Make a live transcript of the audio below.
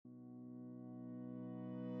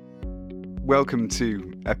Welcome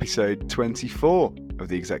to episode 24 of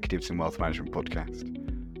the Executives in Wealth Management podcast.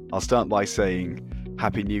 I'll start by saying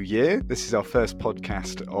Happy New Year. This is our first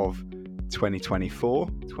podcast of 2024.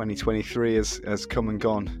 2023 has come and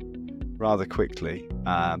gone rather quickly,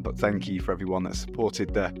 but thank you for everyone that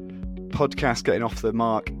supported the podcast getting off the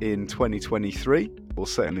mark in 2023. We'll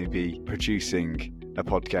certainly be producing a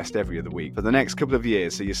podcast every other week for the next couple of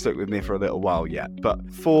years, so you're stuck with me for a little while yet. But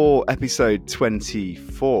for episode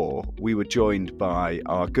 24, we were joined by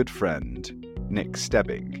our good friend, Nick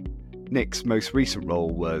Stebbing. Nick's most recent role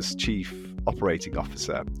was Chief Operating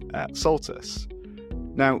Officer at Saltus.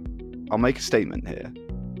 Now, I'll make a statement here.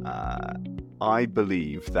 I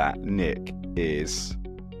believe that Nick is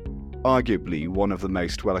arguably one of the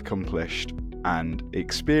most well-accomplished and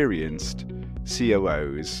experienced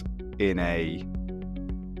COOs in a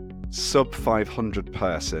sub 500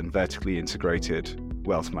 person vertically integrated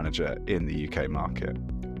wealth manager in the UK market.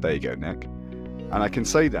 There you go, Nick. And I can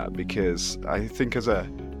say that because I think as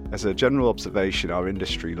a general observation, our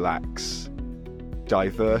industry lacks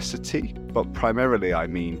diversity, but primarily I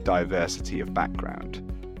mean diversity of background.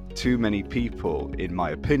 Too many people, in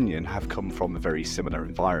my opinion, have come from a very similar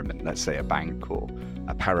environment, let's say a bank or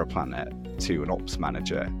a paraplanet, to an ops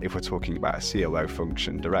manager, if we're talking about a COO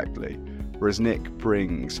function directly. Whereas Nick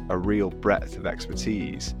brings a real breadth of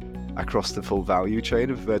expertise across the full value chain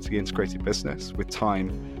of a vertically integrated business, with time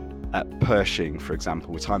at Pershing, for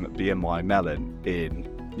example, with time at BNY Mellon in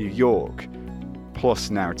New York, plus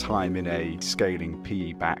now time in a scaling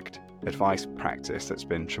PE-backed advice practice that's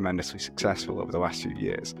been tremendously successful over the last few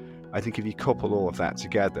years. I think if you couple all of that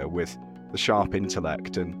together with the sharp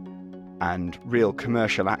intellect and real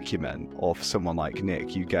commercial acumen of someone like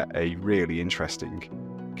Nick, you get a really interesting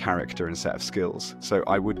character and set of skills. So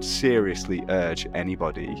I would seriously urge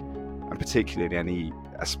anybody, and particularly any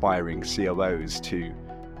aspiring COOs, to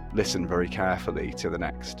listen very carefully to the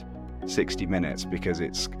next 60 minutes because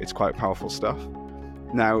it's quite powerful stuff.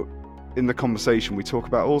 Now, in the conversation, we talk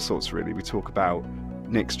about all sorts, really. We talk about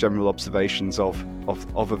Nick's general observations of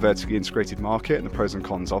a vertically integrated market and the pros and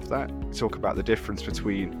cons of that. We talk about the difference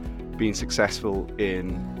between being successful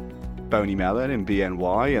in Boney Mellon in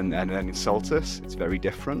BNY and then in Saltus. It's very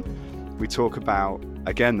different. We talk about,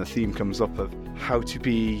 again, the theme comes up of how to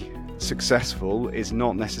be successful is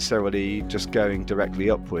not necessarily just going directly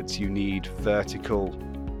upwards. You need vertical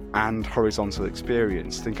and horizontal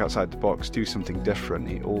experience. Think outside the box, do something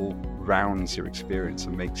different. It all rounds your experience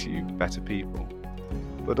and makes you better people.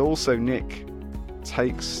 But also Nick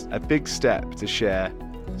takes a big step to share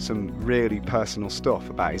some really personal stuff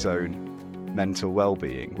about his own mental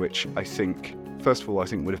well-being, which I think, first of all, I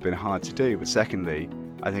think would have been hard to do, but secondly,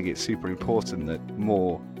 I think it's super important that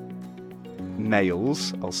more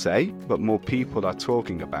males, I'll say, but more people are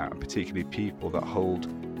talking about, and particularly people that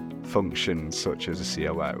hold functions such as a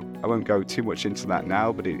COO. I won't go too much into that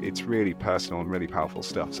now, but it's really personal and really powerful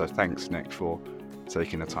stuff. So thanks, Nick, for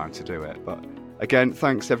taking the time to do it. But again,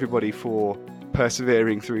 thanks everybody for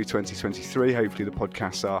persevering through 2023. Hopefully the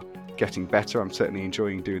podcasts are getting better. I'm certainly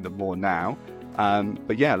enjoying doing them more now.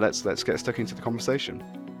 But yeah, let's get stuck into the conversation.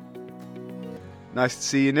 Nice to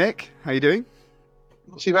see you, Nick. How you doing?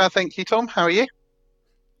 Not too bad, thank you, Tom. How are you?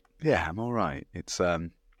 Yeah, I'm all right. It's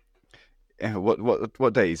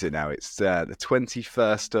what day is it now? It's the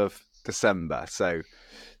 21st of December, so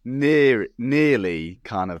nearly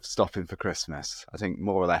kind of stopping for Christmas. I think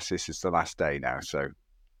more or less this is the last day now, so a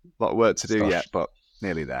lot of work to do yet, but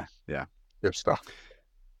nearly there. Yeah, good stuff.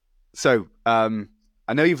 So I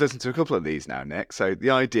know you've listened to a couple of these now, Nick. So the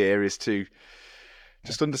idea is to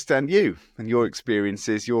just understand you and your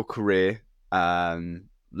experiences, your career,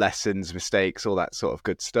 lessons, mistakes, all that sort of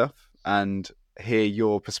good stuff, and hear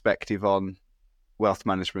your perspective on wealth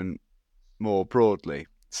management more broadly.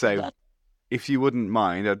 So if you wouldn't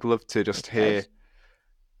mind, I'd love to just hear,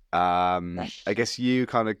 I guess, you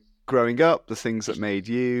kind of growing up, the things that made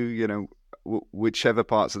you, whichever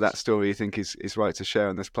parts of that story you think is right to share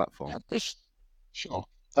on this platform. Sure.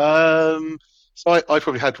 So I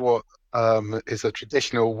probably had what is a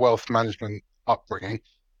traditional wealth management upbringing,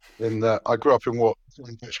 in that I grew up in what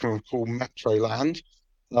we call Metro Land,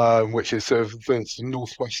 which is sort of the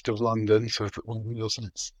northwest of London, sort of one of your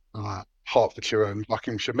sense, Hertfordshire and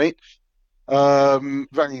Buckinghamshire meet.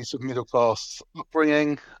 Very sort of middle class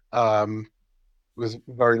upbringing. Was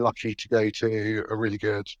very lucky to go to a really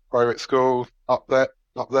good private school up there.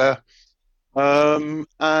 And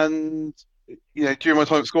during my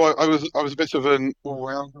time at school, I was a bit of an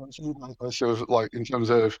all-round person. I sort of, like, in terms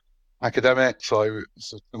of academics, I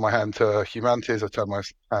sort of turned my hand to humanities, I turned my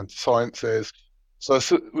hand to sciences. So I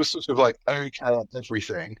was sort of like okay at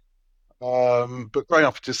everything. But growing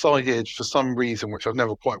up, I decided for some reason, which I've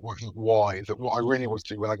never quite worked out why, that what I really wanted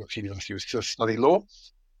to do when I got to university was to study law.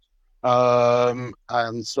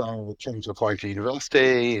 And so I came to apply to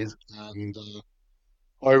university, and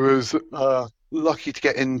I was lucky to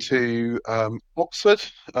get into Oxford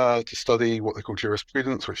to study what they call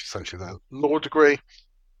jurisprudence, which is essentially their law degree.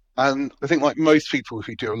 And I think, like most people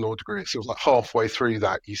who do a law degree, it's sort of like halfway through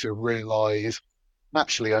that, you sort of realise,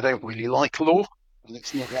 actually, I don't really like law, and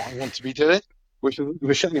it's not what I want to be doing, which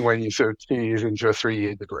is only when you're sort of 2 years into a 3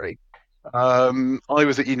 year degree. I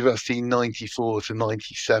was at university 94 to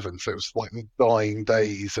 97, so it was like the dying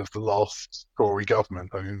days of the last Tory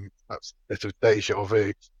government. I mean, that's a bit of deja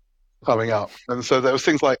vu coming up. And so there was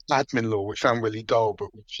things like admin law, which sound really dull,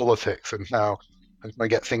 but with politics and how I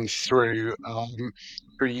get things through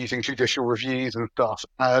using judicial reviews and stuff,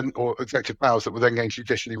 and or executive powers that were then getting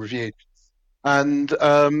judicially reviewed. And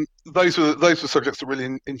those were subjects that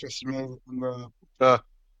really interested me. And the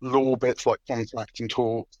law bits like contract and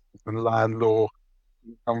tort and land law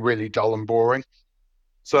are really dull and boring.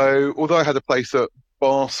 So although I had a place at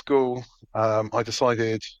bar school, I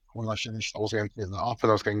decided when I finished I was going to give that up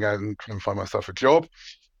and I was going to go and try and find myself a job.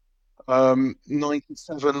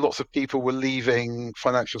 97, lots of people were leaving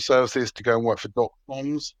financial services to go and work for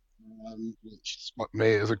 .coms, which struck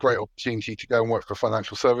me as a great opportunity to go and work for a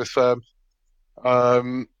financial service firm.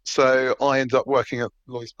 So I ended up working at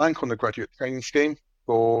Lloyds Bank on the graduate training scheme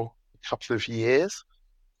for a couple of years.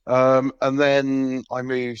 And then I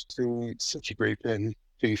moved to Citigroup in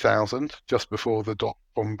 2000, just before the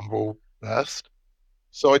dot-com bubble burst.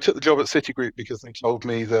 So I took the job at Citigroup because they told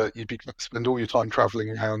me that you'd spend all your time traveling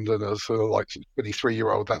around, and as a like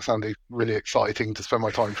 23-year-old, that sounded really exciting to spend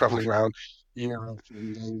my time traveling around Europe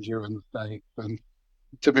and Asia and the States. And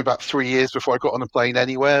it took me about 3 years before I got on a plane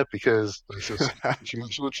anywhere because there's just too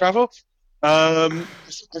much of the travel. I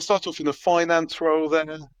started off in a finance role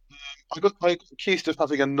there. I got accused of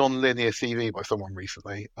having a non-linear CV by someone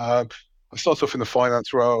recently. I started off in the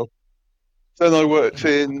finance role. Then I worked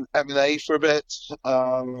in M&A for a bit,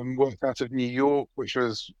 worked out of New York, which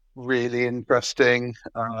was really interesting.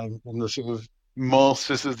 On the sort of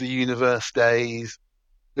masters of the universe days,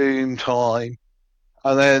 boom time.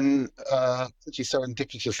 And then, actually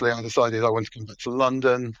serendipitously, I decided I wanted to come back to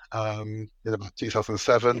London in about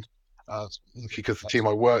 2007. Because the team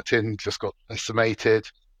I worked in just got decimated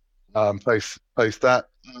post that,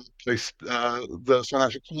 post the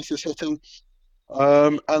financial crisis hitting.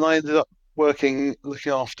 And I ended up looking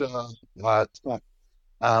after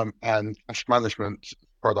and cash management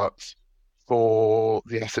products for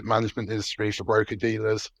the asset management industry for broker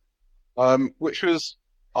dealers, which was,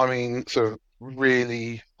 I mean, sort of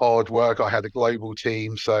really hard work. I had a global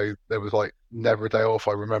team, so there was like never a day off.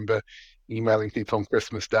 I remember emailing people on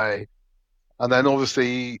Christmas Day. And then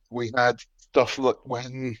obviously we had stuff like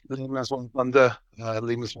when Lehman's went under,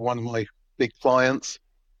 Lehman's one of my big clients.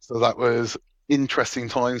 So that was interesting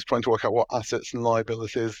times trying to work out what assets and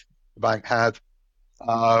liabilities the bank had,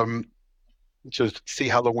 to see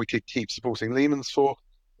how long we could keep supporting Lehman's for.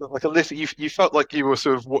 But like a list, you felt like you were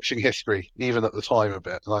sort of watching history, even at the time a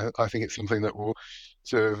bit. And I think it's something that will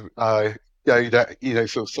sort of go down,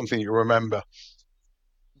 sort of something you remember.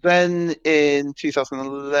 Then in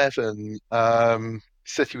 2011,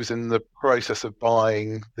 Citi was in the process of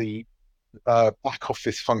buying the back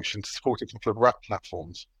office function to support a couple of wrap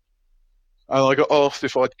platforms. And I got asked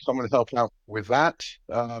if I'd come and help out with that.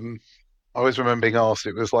 I always remember being asked,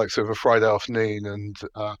 it was like sort of a Friday afternoon, and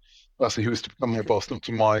the person who was to become my boss, not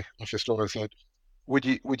to my office door, and said, would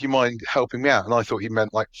you mind helping me out? And I thought he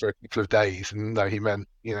meant like for a couple of days. And no, he meant,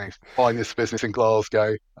 buying this business in Glasgow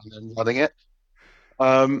and then running it.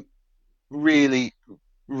 Really,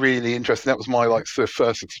 really interesting. That was my like sort of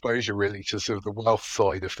first exposure really to sort of the wealth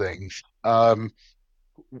side of things.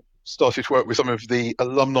 Started to work with some of the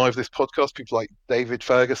alumni of this podcast, people like David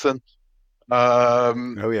Ferguson.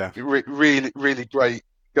 Oh yeah, really, really great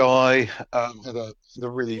guy. Had a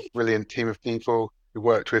really brilliant team of people who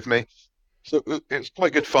worked with me. So it was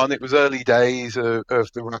quite good fun. It was early days of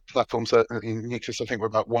the platform. So in Nucleus, I think we're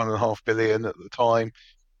about 1.5 billion at the time.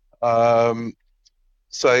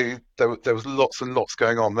 So there was lots and lots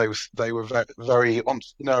going on. They were very, very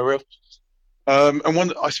entrepreneurial.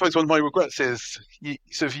 And I suppose one of my regrets is,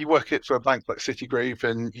 so if you work it for a bank like Citigroup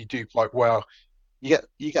and you do quite well, you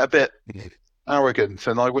get a bit arrogant.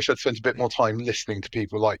 And I wish I'd spent a bit more time listening to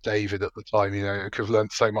people like David at the time. I could have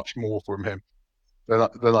learned so much more from him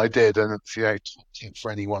than I did. And it's top tip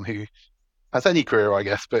for anyone who has any career, I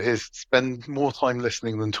guess, but is spend more time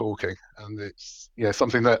listening than talking. And it's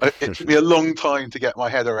something that it took me a long time to get my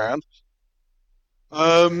head around.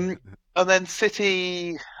 And then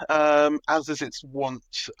City, as is its wont,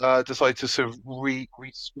 decided to sort of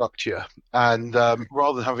restructure. And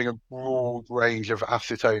rather than having a broad range of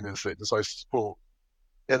asset owners that it decides to support,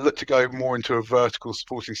 it looked to go more into a vertical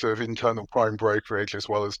supporting sort of internal prime brokerage as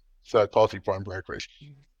well as third-party prime brokerage.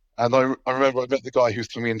 And I remember I met the guy who's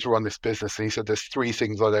coming in to run this business, and he said there's three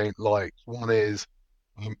things I don't like. One is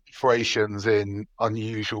operations in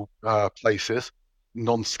unusual places,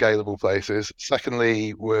 non-scalable places.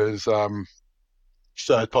 Secondly was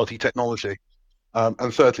third-party technology.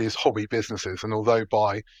 And thirdly is hobby businesses. And although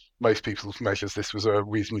by most people's measures this was a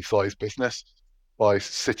reasonably sized business, by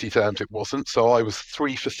city terms it wasn't. So I was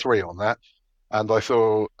 3 for 3 on that. And I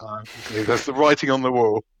thought, okay, there's the writing on the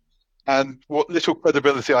wall. And what little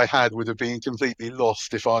credibility I had would have been completely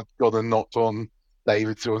lost if I'd gone and knocked on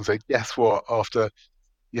David's door and said, guess what? After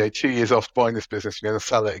 2 years after buying this business, you're going to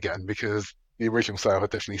sell it again, because the original sale had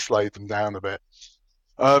definitely slowed them down a bit.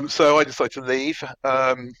 So I decided to leave.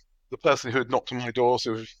 The person who had knocked on my door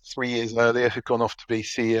sort of 3 years earlier had gone off to be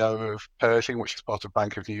CEO of Pershing, which is part of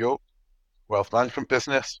Bank of New York, wealth management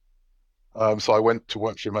business. So I went to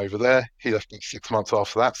work for him over there. He left me 6 months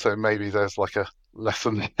after that, so maybe there's like a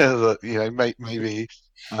lesson there that maybe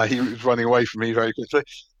he was running away from me very quickly.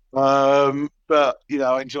 But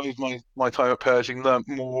I enjoyed my time at Pershing, learned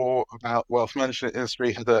more about wealth management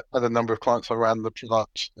industry, had a number of clients. I ran the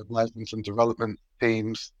product management and development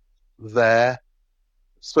teams there.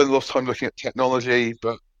 Spent a lot of time looking at technology,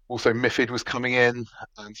 but also MiFID was coming in,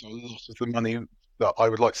 and so a lot of the money that I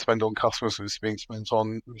would like to spend on customers was being spent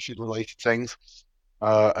on MiFID related things.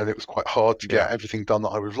 And it was quite hard to get Yeah. everything done that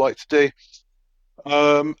I would like to do.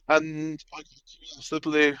 And I got a call out of the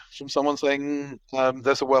blue from someone saying,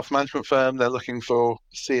 there's a wealth management firm, they're looking for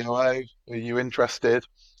a COO. Are you interested?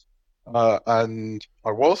 And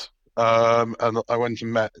I was. And I went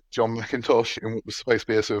and met John McIntosh in what was supposed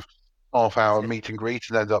to be a sort of half-hour meet and greet,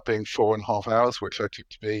 and ended up being 4.5 hours, which I took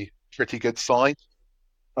to be a pretty good sign.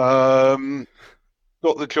 Um,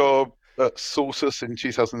 Got the job at Sorsus in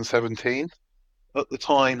 2017. At the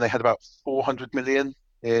time, they had about 400 million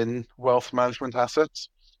in wealth management assets,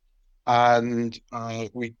 and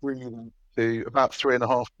we grew them to about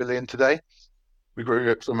 3.5 billion today. We grew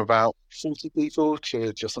it from about 40 people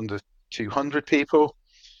to just under 200 people.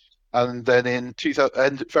 And then in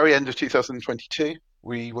very end of 2022,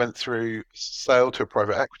 we went through sale to a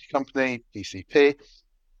private equity company, PCP.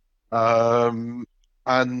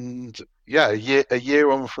 And yeah, a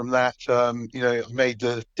year on from that, I made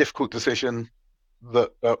the difficult decision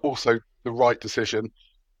that also the right decision,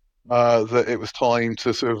 that it was time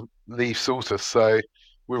to sort of leave Sortus. So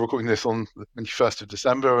we're recording this on the 21st of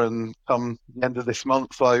December, and come the end of this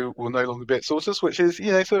month, I will no longer be at Sortus, which is,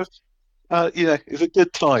 sort of, it's a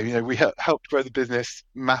good time. We helped grow the business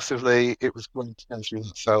massively. It was great to go through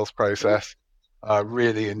that sales process,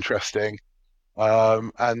 really interesting.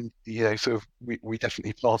 And sort of we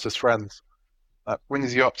definitely part as friends. That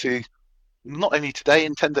brings you up to not only today,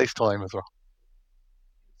 in 10 days' time as well.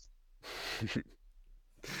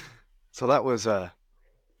 So that was a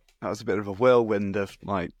bit of a whirlwind of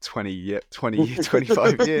like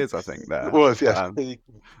 25 years, I think It there. was, yes. I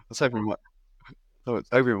was hoping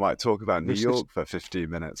we might talk about New York for 15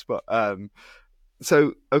 minutes, but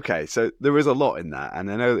so there is a lot in that,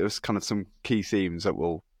 and I know there was kind of some key themes that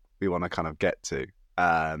we want to kind of get to.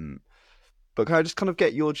 But can I just kind of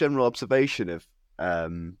get your general observation of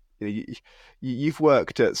you've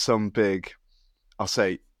worked at some big, I'll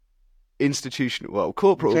say,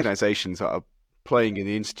 corporate organizations that are playing in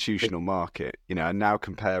the institutional market, and now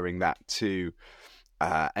comparing that to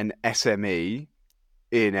an SME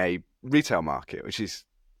in a retail market, which is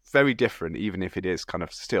very different, even if it is kind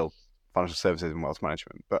of still financial services and wealth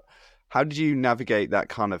management. But how did you navigate that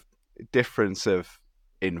kind of difference of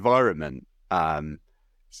environment?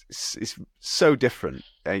 It's so different,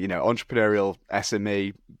 entrepreneurial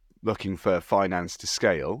SME looking for finance to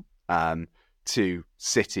scale, to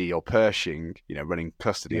City or Pershing, running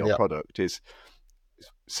custody or product. Is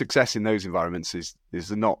success in those environments is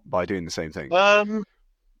not by doing the same thing.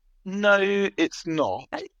 No, it's not.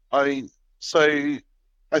 So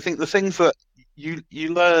I think the things that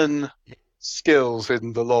you learn skills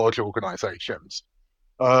in the large organizations,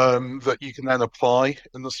 that you can then apply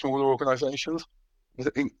in the smaller organizations. I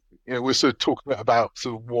think we're sort of talking about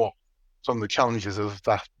sort of what some of the challenges of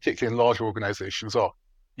that, particularly in larger organizations, are.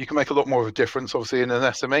 You can make a lot more of a difference, obviously, in an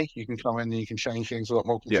SME. You can come in and you can change things a lot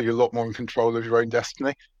more, so you're a lot more in control of your own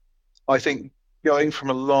destiny. I think going from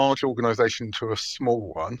a large organization to a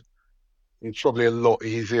small one, it's probably a lot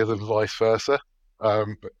easier than vice versa.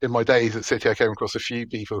 But in my days at City, I came across a few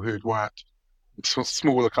people who'd worked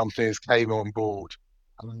smaller companies, came on board,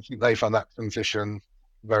 and I think they found that transition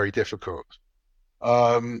very difficult.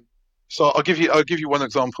 Um, so I'll give you one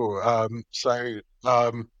example.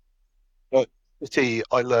 At City,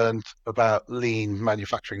 I learned about lean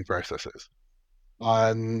manufacturing processes,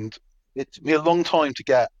 and it took me a long time to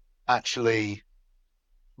get actually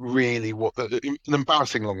really an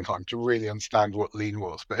embarrassing long time to really understand what lean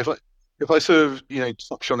was. But if I sort of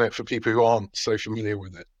touch on it for people who aren't so familiar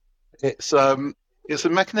with it, it's a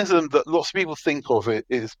mechanism that lots of people think of it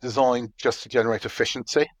is designed just to generate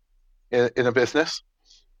efficiency in a business,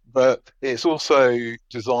 but it's also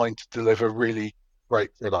designed to deliver really great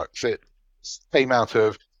products. It came out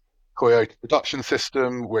of Toyota production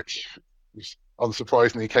system, which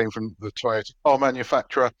unsurprisingly came from the Toyota car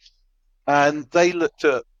manufacturer, and they looked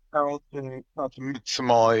at how to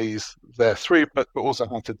maximize their throughput, but also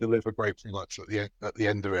how to deliver great products at the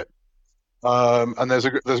end of it. And there's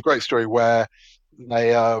a great story where they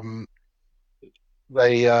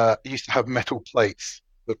used to have metal plates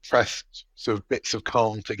that pressed sort of bits of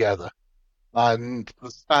coal together, and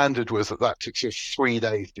the standard was that took just 3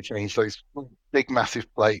 days to change those big massive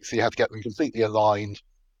plates. So you had to get them completely aligned.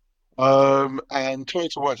 And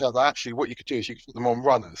Toyota worked out that actually what you could do is you could put them on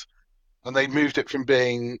runners, and they moved it from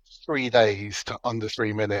being 3 days to under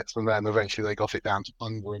 3 minutes, and then eventually they got it down to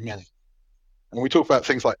under a minute. And we talk about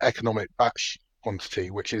things like economic batch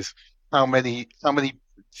quantity, which is how many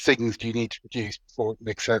things do you need to produce before it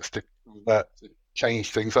makes sense to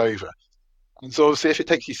change things over. And so obviously if it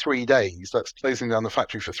takes you 3 days, that's closing down the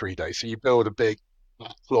factory for 3 days. So you build a big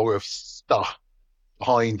backlog of stuff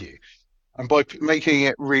behind you. And by making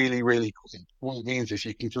it really, really quick, what it means is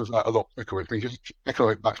you can convert a lot quicker. It means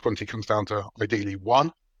economic batch quantity comes down to ideally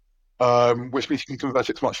one, which means you can convert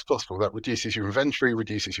it as much as possible. That reduces your inventory,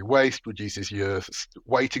 reduces your waste, reduces your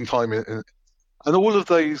waiting time, and all of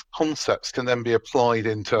those concepts can then be applied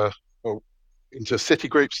into city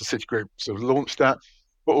groups. The city group sort of launched that,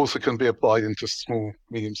 but also can be applied into small,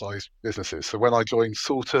 medium-sized businesses. So when I joined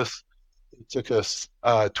Sortus, it took us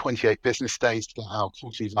 28 business days to get our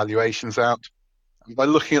quarterly valuations out. And by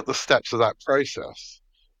looking at the steps of that process,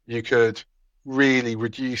 you could really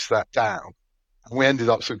reduce that down. And we ended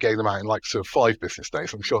up sort of getting them out in like sort of 5 business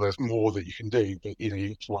days. I'm sure there's more that you can do, but you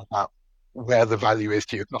have to work out where the value is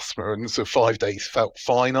to your customer. And so 5 days felt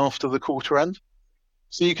fine after the quarter end.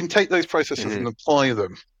 So you can take those processes and apply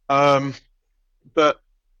them. But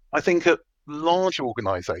I think at large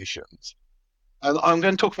organizations, and I'm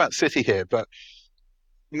going to talk about City here, but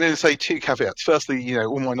I'm going to say 2 caveats. Firstly,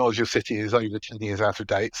 all my knowledge of City is over 10 years out of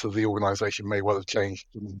date, so the organization may well have changed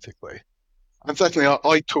dramatically. And secondly,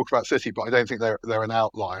 I talk about City, but I don't think they're an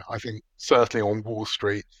outlier. I think certainly on Wall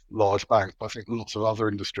Street, large banks, but I think lots of other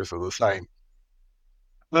industries are the same.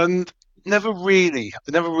 And I never really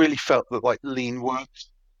felt that like lean worked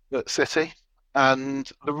at City. And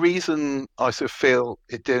the reason I sort of feel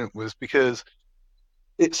it didn't was because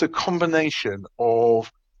it's a combination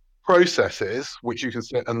of processes, which you can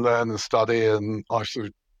sit and learn and study, and I've sort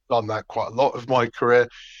of done that quite a lot of my career,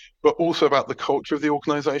 but also about the culture of the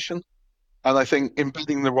organization. And I think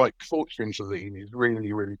embedding the right culture into lean is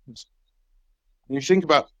really, really important. When you think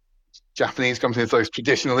about Japanese companies, those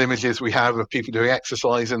traditional images we have of people doing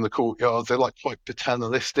exercise in the courtyards, they're like quite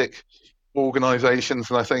paternalistic organizations.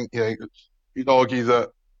 And I think, you'd argue that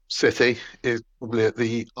City is probably at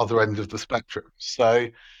the other end of the spectrum. So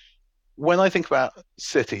when I think about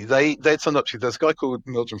City, they'd signed up to, there's a guy called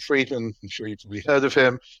Milton Friedman. I'm sure you've probably heard of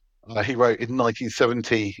him. He wrote in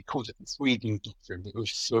 1970, he called it the Sweden Doctrine. It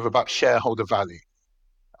was sort of about shareholder value.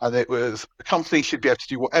 And it was a company should be able to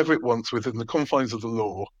do whatever it wants within the confines of the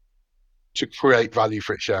law to create value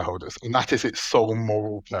for its shareholders. And that is its sole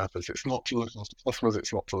moral purpose. It's not to look after customers.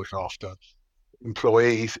 It's not to look after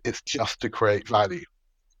employees. It's just to create value.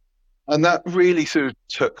 And that really sort of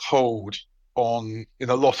took hold in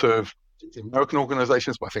a lot of American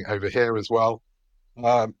organizations, but I think over here as well.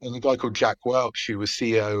 And a guy called Jack Welch, who was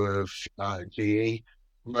CEO of GE,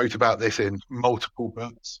 wrote about this in multiple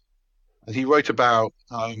books. And he wrote about,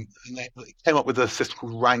 and they came up with a system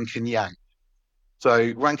called rank and yank.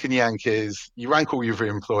 So rank and yank is you rank all your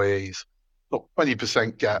employees, top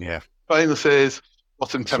 20% get bonuses,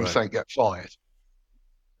 bottom 10% get fired.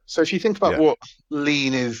 So if you think about what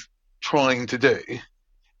lean is trying to do,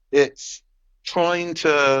 it's trying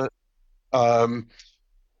to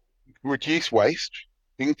reduce waste,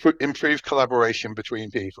 improve collaboration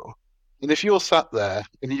between people. And if you're sat there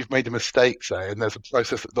and you've made a mistake, say, and there's a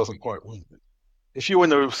process that doesn't quite work, if you're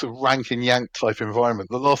in a sort of rank and yank type environment,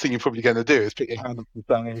 the last thing you're probably going to do is put your hand up and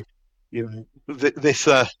say,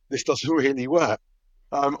 this doesn't really work.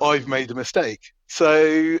 I've made a mistake.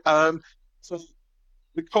 So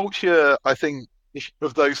the culture, I think,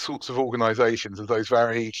 of those sorts of organisations, of those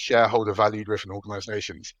very shareholder value driven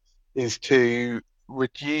organisations, is to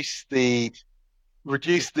reduce the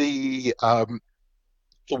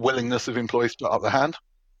willingness of employees to put up their hand,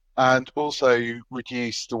 and also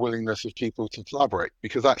reduce the willingness of people to collaborate.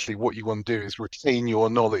 Because actually, what you want to do is retain your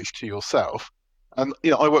knowledge to yourself. And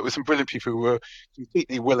I work with some brilliant people who are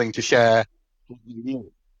completely willing to share what they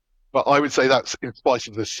knew. But I would say that's in spite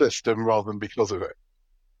of the system rather than because of it.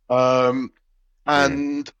 Um, Mm.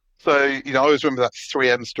 and so, I always remember that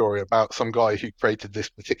 3M story about some guy who created this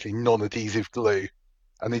particularly non-adhesive glue,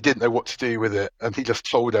 and he didn't know what to do with it, and he just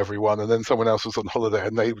told everyone. And then someone else was on holiday,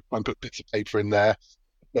 and they would try and put bits of paper in there,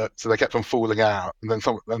 so they kept on falling out. And then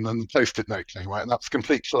the post-it note came out, and that's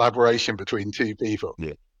complete collaboration between two people.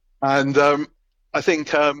 Yeah. And I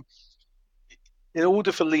think in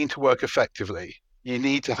order for lean to work effectively, you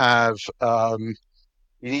need to have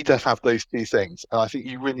those two things. And I think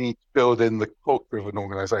you really need to build in the culture of an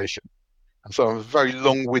organization. And so, in a very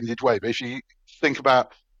long-winded way, but if you think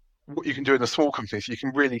about what you can do in a small company, so you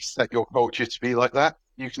can really set your culture to be like that.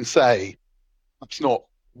 You can say,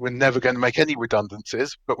 we're never going to make any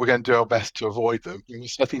redundancies, but we're going to do our best to avoid them. And we're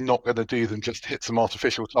certainly not going to do them just to hit some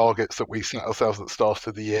artificial targets that we set ourselves at the start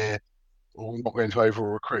of the year, or we're not going to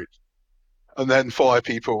over-recruit. And then fire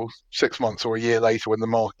people 6 months or a year later when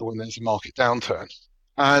there's a market downturn.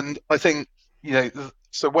 And I think,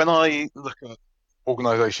 so when I look at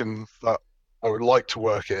organizations that I would like to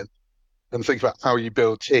work in and think about how you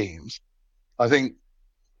build teams, I think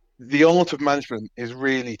the art of management is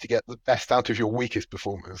really to get the best out of your weakest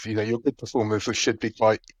performers. Your good performers should be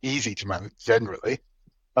quite easy to manage generally.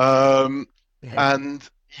 And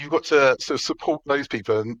you've got to sort of support those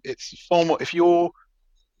people. And it's far more, if you're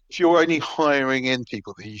only hiring in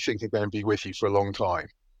people that you think are going to be with you for a long time,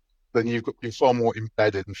 then you're far more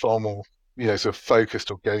embedded and far more, sort of focused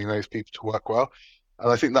on getting those people to work well. And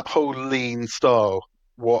I think that whole lean style,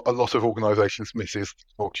 what a lot of organizations miss is the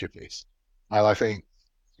culture piece. And I think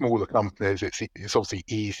smaller companies, it's obviously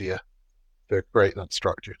easier to create that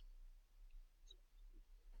structure.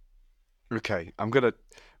 Okay, I'm gonna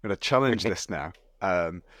challenge this now.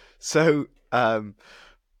 So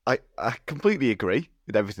I completely agree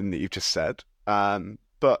with everything that you've just said.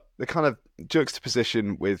 But the kind of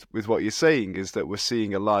juxtaposition with what you're saying is that we're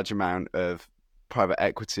seeing a large amount of private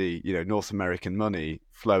equity, North American money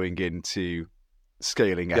flowing into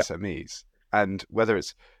scaling Yeah, SMEs, and whether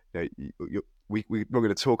it's we're not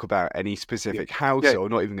going to talk about any yeah, specific house, yeah, or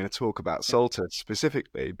not even going to talk about Salter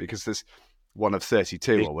specifically, because there's one of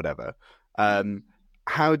 32 yeah. or whatever.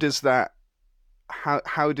 How does that?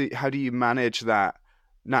 How do you manage that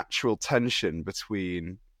natural tension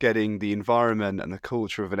between getting the environment and the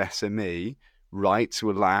culture of an SME right to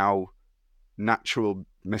allow natural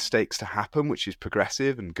mistakes to happen, which is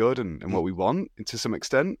progressive and good and what we want to some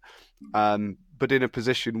extent, but in a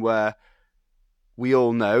position where we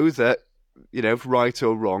all know that, right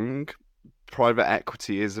or wrong, private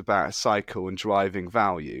equity is about a cycle and driving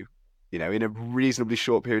value, in a reasonably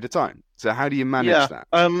short period of time. So how do you manage Yeah. that?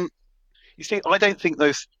 You see, I don't think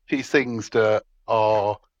those two things that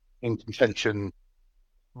are in contention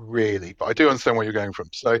really, but I do understand where you're going from.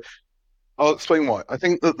 So I'll explain why. I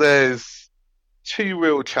think that there's two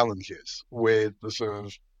real challenges with the sort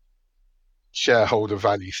of shareholder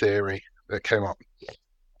value theory that came up,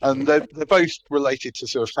 and they're both related to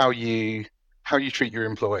sort of how you treat your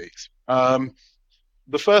employees. The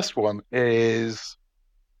first one is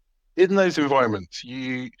in those environments,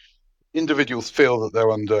 individuals feel that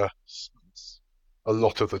they're under stress a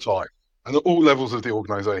lot of the time, and at all levels of the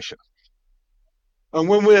organization. And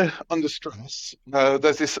when we're under stress,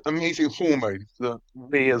 there's this amazing hormone that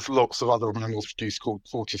we, as lots of other mammals, produce called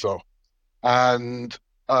cortisol. And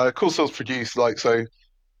cortisol is produced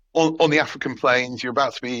on the African plains, you're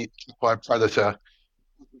about to be eaten by a predator,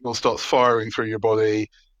 it starts firing through your body.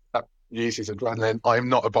 That produces adrenaline. I'm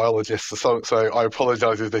not a biologist, so I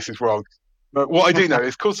apologize if this is wrong. But what I do know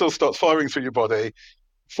is cortisol starts firing through your body.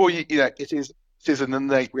 It is an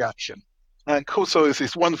innate reaction. And cortisol is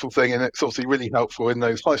this wonderful thing, and it's obviously really helpful in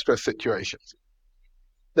those high stress situations.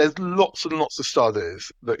 There's lots and lots of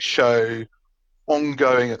studies that show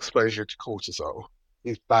ongoing exposure to cortisol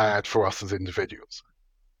is bad for us as individuals.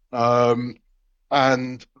 Um,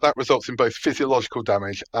 and that results in both physiological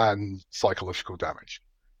damage and psychological damage.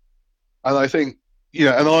 And I think,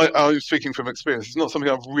 and I'm speaking from experience. It's not something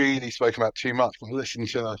I've really spoken about too much. I listened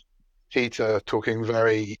to Peter talking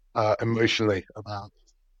very emotionally about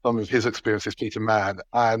some of his experiences, Peter Mann.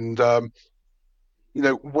 And,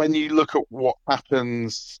 when you look at what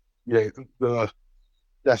happens, the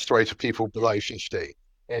death rate of people below 50,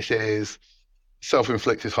 it is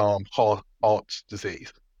self-inflicted harm, heart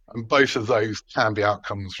disease. And both of those can be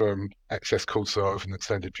outcomes from excess cortisol over an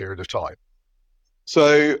extended period of time.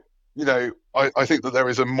 So, I think that there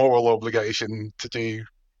is a moral obligation to do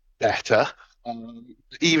better.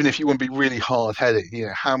 Even if you want to be really hard-headed,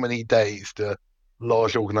 how many days do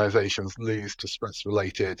large organizations lose to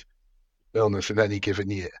stress-related illness in any given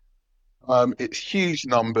year? It's huge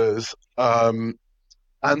numbers. And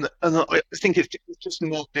I think it's just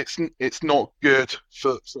not it's not good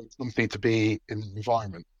for a company to be in the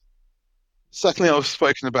environment. Secondly, I've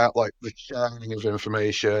spoken about like the sharing of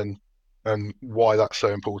information and why that's so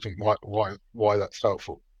important, why that's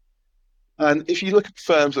helpful. And if you look at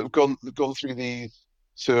firms that have gone through these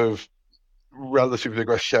sort of relatively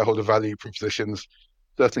aggressive shareholder value propositions,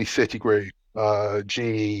 certainly Citigroup, GE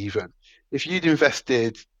even, if you'd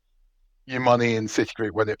invested your money in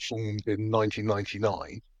Citigroup when it formed in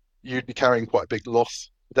 1999, you'd be carrying quite a big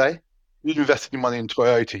loss today. You'd invested your money in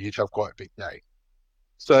Toyota, you'd have quite a big day.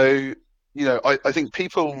 So, I think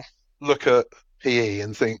people look at PE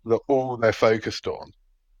and think that all they're focused on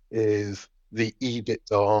is the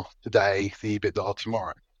EBITDA today, the EBITDA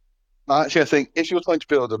tomorrow. Actually, I think if you're trying to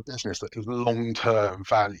build a business that is long-term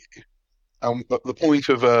value, and the point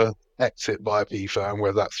of a exit by a PE firm,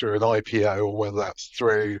 whether that's through an IPO or whether that's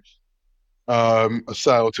through a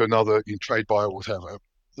sale to another trade buyer or whatever,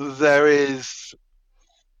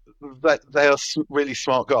 they are really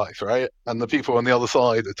smart guys, right? And the people on the other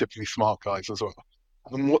side are typically smart guys as well.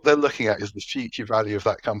 And what they're looking at is the future value of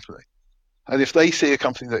that company. And if they see a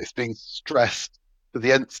company that is being stressed to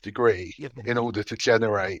the nth degree in order to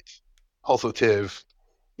generate positive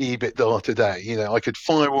EBITDA today, I could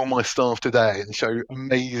fire all my staff today and show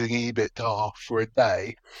amazing EBITDA for a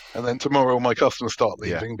day, and then tomorrow my customers start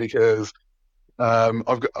leaving because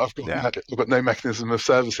I've got no mechanism of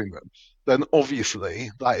servicing them. Then obviously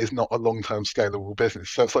that is not a long-term scalable business.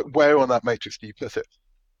 So it's like, where on that matrix do you put it?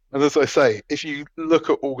 And as I say, if you look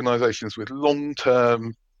at organizations with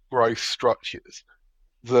long-term growth structures,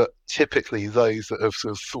 that typically those that have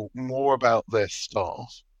sort of thought more about their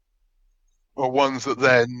staff are ones that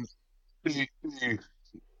then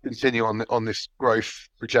continue on this growth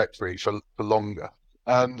trajectory for longer.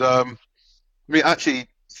 And actually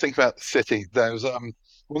think about the city. There was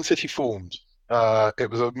one city formed.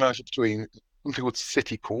 It was a merger between something called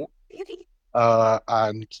City Corp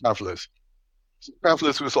and Travellers. So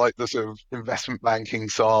Travellers was like the sort of investment banking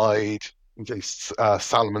side,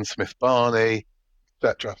 Salomon Smith Barney,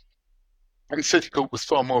 etc. And City Corp was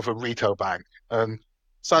far more of a retail bank. And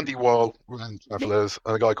Sandy Weil ran Travellers,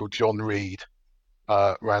 and a guy called John Reed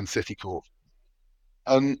ran City Corp.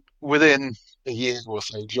 And within a year or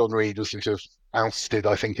so, John Reed was sort of ousted,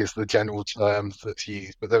 I think is the general term that's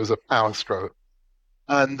used, but there was a power stroke.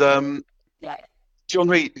 And John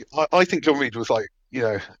Reed, I think John Reed was like,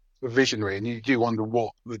 a visionary, and you do wonder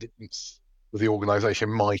what the difference of the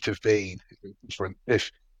organisation might have been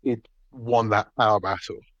if he'd won that power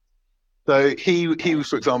battle. So he was,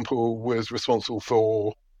 for example, was responsible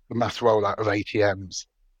for the mass rollout of ATMs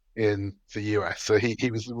in the US. So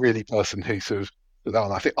he was the really person who sort of put that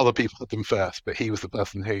on. I think other people had them first, but he was the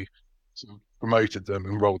person who sort of promoted them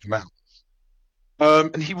and rolled them out.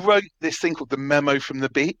 And he wrote this thing called the Memo from the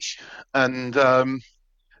Beach, and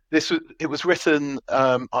it was written.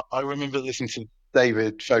 I remember listening to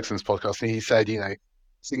David Ferguson's podcast, and he said,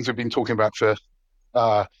 things we've been talking about for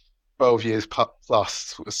 12 years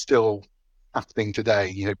plus are still happening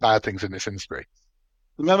today. Bad things in this industry.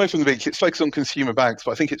 The Memo from the Beach, it's focused on consumer banks,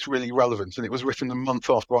 but I think it's really relevant, and it was written a month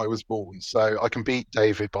after I was born, so I can beat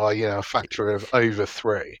David by a factor of over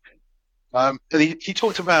 3. And he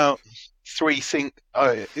talked about 3 things.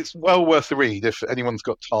 It's well worth the read if anyone's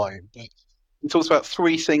got time. But he talks about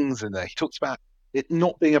 3 things in there. He talks about it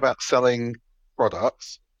not being about selling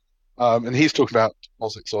products, and he's talking about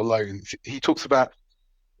deposits or loans. He talks about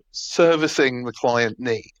servicing the client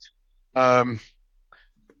need.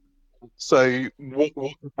 So what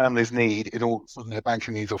families need in order for their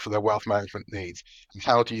banking needs or for their wealth management needs, and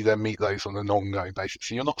how do you then meet those on an ongoing basis?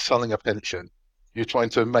 So you're not selling a pension. You're trying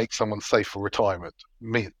to make someone safe for retirement,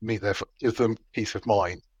 give them peace of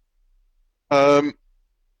mind.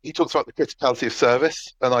 He talks about the criticality of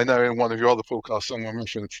service, and I know in one of your other podcasts, someone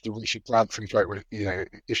mentioned the Richard Branson quote,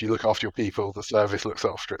 if you look after your people, the service looks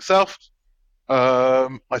after itself. I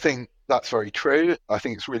think that's very true. I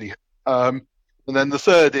think it's really, and then the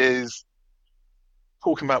third is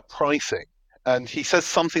talking about pricing, and he says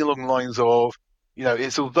something along the lines of,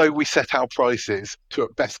 it's although we set our prices to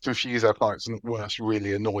at best confuse our clients and at worst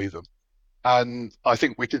really annoy them. And I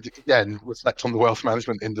think we could again reflect on the wealth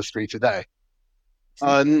management industry today.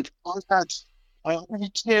 And I've had I have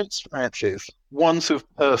two experiences, one sort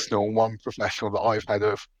of personal and one professional that I've had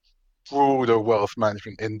of broader wealth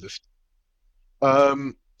management industry.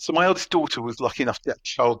 So my eldest daughter was lucky enough to get a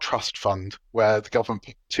child trust fund where the government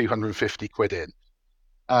put 250 quid in.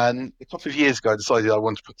 And a couple of years ago, I decided I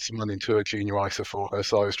wanted to put some money into a junior ISA for her,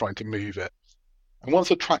 so I was trying to move it. And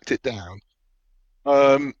once I tracked it down,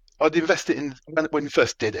 I'd invested in, when we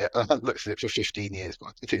first did it, I hadn't looked at it for 15 years, but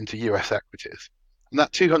I put it into US equities. And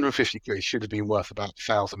that 250 quid should have been worth about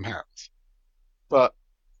 £1,000. But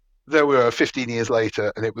there we were 15 years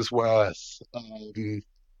later, and it was worth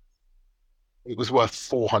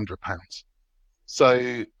 £400.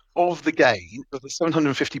 So of the gain, of the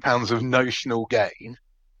 £750 of notional gain,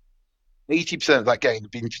 80% of that gain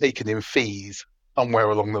had been taken in fees somewhere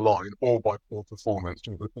along the line, or by poor performance.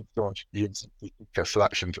 So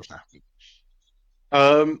that shouldn't have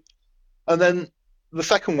happened. And then the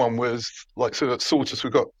second one was like sort of we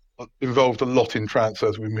got involved a lot in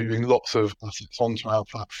transfers. We're moving lots of assets onto our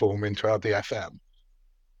platform into our DFM.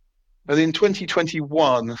 And in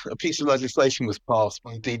 2021, a piece of legislation was passed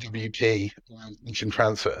by DWP around pension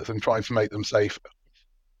transfers and trying to make them safer.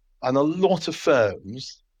 And a lot of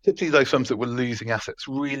firms, particularly those firms that were losing assets,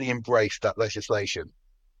 really embraced that legislation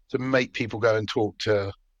to make people go and talk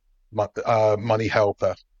to Money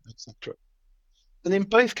Helper, etc. And in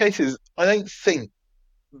both cases, I don't think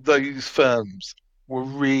those firms were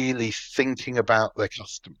really thinking about their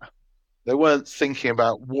customer. They weren't thinking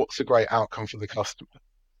about what's a great outcome for the customer.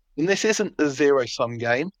 And this isn't a zero-sum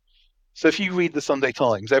game. So if you read the Sunday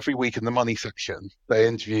Times, every week in the money section, they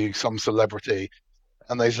interview some celebrity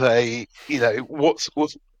and they say, what's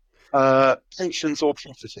pensions or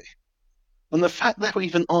property? And the fact that we're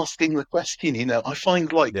even asking the question, I find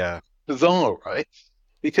bizarre, right?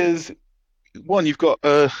 Because one, you've got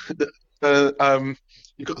you've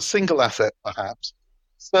got a single asset, perhaps,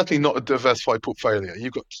 certainly not a diversified portfolio.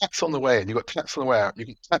 You've got tax on the way in, you've got tax on the way out, you've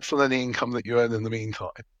got tax on any income that you earn in the meantime.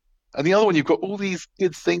 And the other one, you've got all these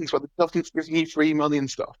good things where the government's giving you free money and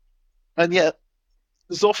stuff. And yet,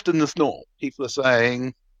 as often as not, people are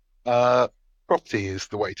saying property is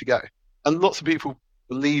the way to go. And lots of people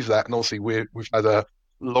believe that. And obviously, we've had a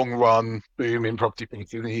long run boom in property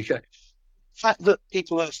prices in the UK. The fact that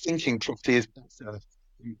people are thinking property is better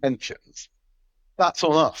than pensions, that's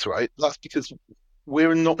on us, right? That's because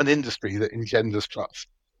we're not an industry that engenders trust.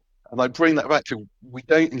 And I bring that back to we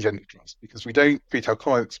don't engender trust because we don't treat our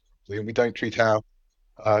clients properly and we don't treat our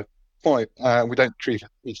we don't treat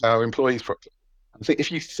our employees properly. I think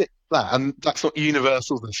if you fit that, and that's not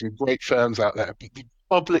universal, there's some great firms out there, but the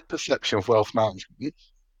public perception of wealth management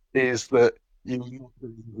is that you're not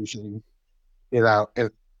doing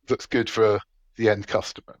everything that's good for the end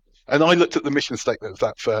customer. And I looked at the mission statement of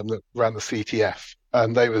that firm that ran the CTF,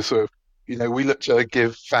 and they were sort of, we look to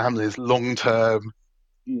give families long-term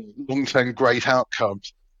great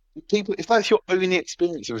outcomes. People, if that's your only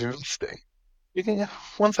experience of investing, you can,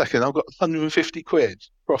 1 second, I've got 150 quid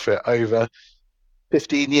profit over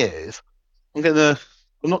 15 years. I'm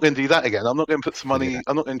not going to do that again. I'm not going to put some money,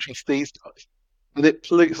 I'm not going to trust these guys. And it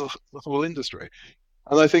pollutes the whole industry.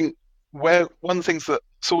 And I think one of the things that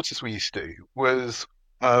Sortis we used to do was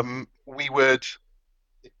we would,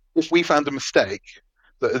 if we found a mistake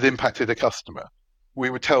that had impacted a customer, we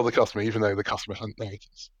would tell the customer, even though the customer hadn't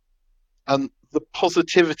noticed. And the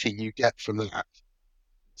positivity you get from that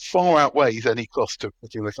far outweighs any cost of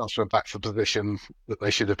putting the customer back to the position that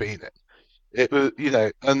they should have been in. It was,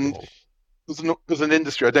 and as an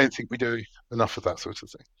industry, I don't think we do enough of that sort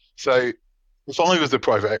of thing. So if I was a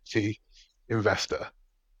private equity investor,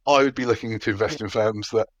 I would be looking to invest in firms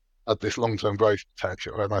that had this long-term growth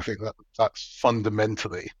potential. And I think that's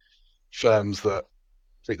fundamentally firms that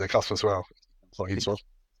treat their customers well. I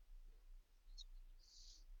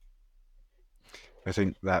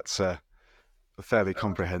think that's a fairly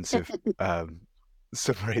comprehensive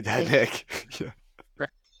summary there, Nick.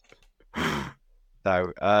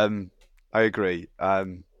 No, I agree.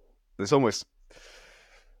 There's almost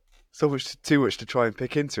so much too much to try and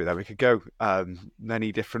pick into that. We could go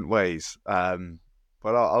many different ways, but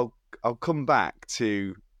I'll come back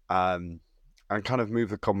to and kind of move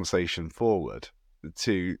the conversation forward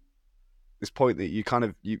to this point that you kind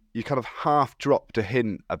of half dropped a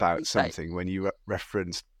hint about something when you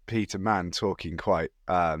referenced Peter Mann talking quite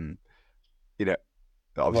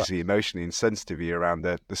obviously emotionally and sensitively around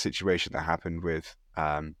the situation that happened with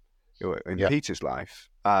Peter's life.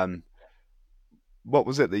 What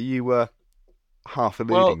was it that you were half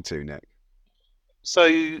alluding to, Nick?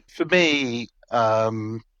 So for me,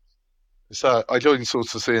 so I joined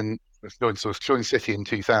City in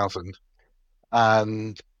 2000,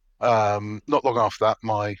 and not long after that,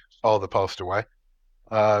 my father passed away.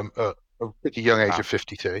 at a pretty young age Wow. of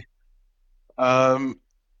 52. Um,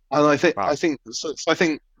 and I think Wow. I think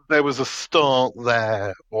there was a start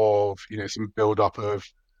there of some build up of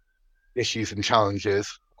issues and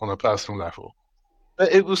challenges on a personal level.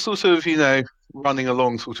 But it was sort of running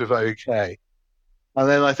along sort of okay. And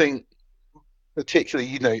then I think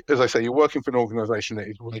particularly as I say, you're working for an organisation that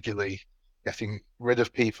is regularly getting rid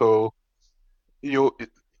of people. Your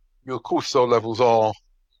your cortisol levels are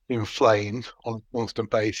inflamed on a constant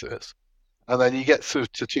basis. And then you get to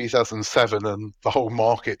 2007 and the whole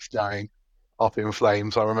market's going up in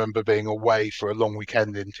flames. I remember being away for a long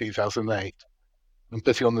weekend in 2008 and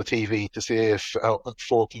putting on the TV to see if at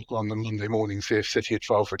 4 o'clock on the Monday morning, see if City had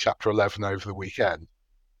filed for Chapter 11 over the weekend.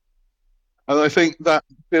 And I think that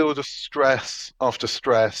build of stress after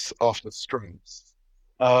stress after stress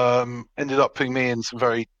ended up putting me in some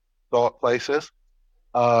very dark places.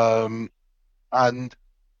 Um, and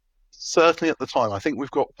certainly at the time, I think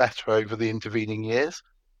we've got better over the intervening years.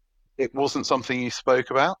 It wasn't something you spoke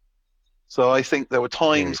about. So I think there were Yeah.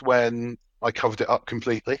 times when I covered it up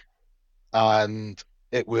completely and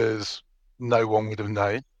it was no one would have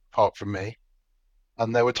known apart from me.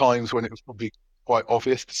 And there were times when it was probably quite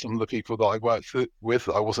obvious to some of the people that I worked with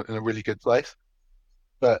that I wasn't in a really good place.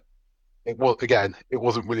 But it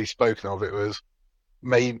wasn't really spoken of. It was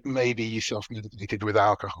maybe you self-medicated with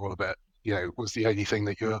alcohol a bit, was the only thing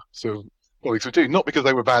that your sort of colleagues would do. Not because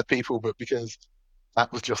they were bad people, but because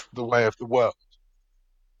that was just the way of the world.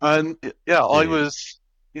 And yeah,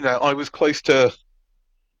 Yeah. I was close to,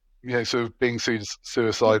 sort of being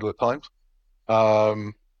suicidal at times.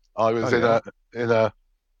 Um, I Oh was yeah. in a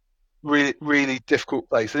really, really difficult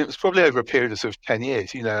place. And it was probably over a period of sort of 10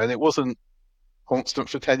 years, and it wasn't constant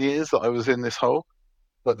for 10 years that I was in this hole,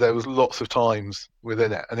 but there was lots of times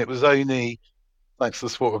within it. And it was only thanks to the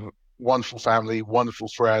support of wonderful family, wonderful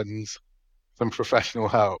friends, some professional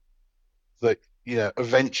help that,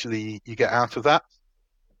 eventually you get out of that.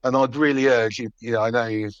 And I'd really urge you, I know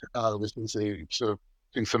you was going to sort of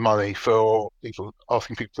doing some money for people,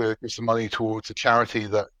 asking people to give some money towards a charity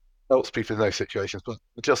that helps people in those situations, but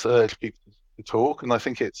I just urge people to talk. And I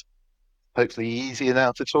think it's hopefully easier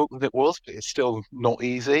now to talk than it was, but it's still not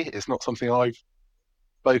easy. It's not something I've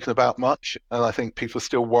spoken about much. And I think people are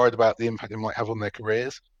still worried about the impact it might have on their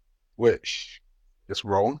careers, which is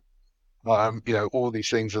wrong. All these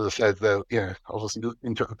things, as I said, they're, obviously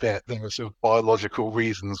into it a bit, there are sort of biological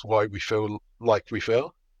reasons why we feel like we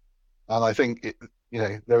feel. And I think,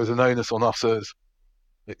 there is an onus on us as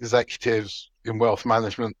executives in wealth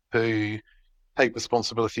management to take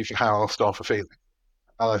responsibility for how our staff are feeling.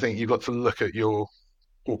 And I think you've got to look at your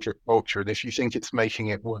corporate culture. And if you think it's making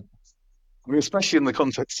it worse, I mean, especially in the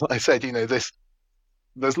context that I said,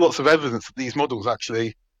 there's lots of evidence that these models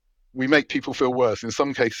actually, we make people feel worse. In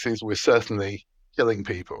some cases, we're certainly killing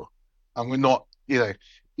people. And we're not,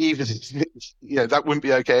 even, that wouldn't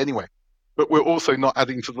be okay anyway. But we're also not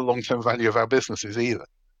adding to the long-term value of our businesses either.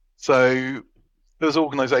 So as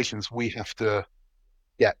organizations, we have to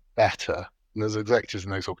get better. And as executives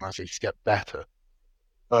in those organizations, get better.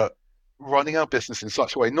 But running our business in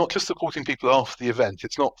such a way, not just supporting people after the event,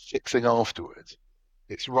 it's not fixing afterwards.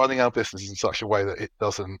 It's running our business in such a way that it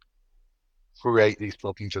doesn't create these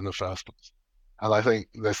problems in the first place. And I think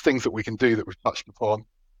there's things that we can do that we've touched upon.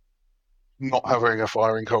 Not having a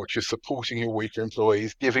firing culture, supporting your weaker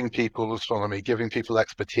employees, giving people autonomy, giving people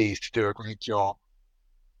expertise to do a great job.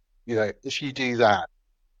 If you do that,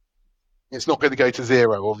 it's not going to go to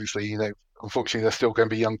zero, obviously. Unfortunately, there's still going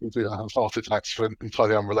to be young people who have heart attacks for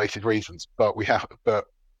entirely unrelated reasons. But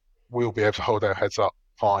we'll be able to hold our heads up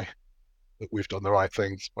high that we've done the right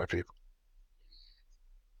things by people.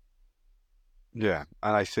 Yeah.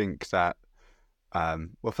 And I think that,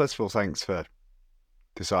 well, first of all, thanks for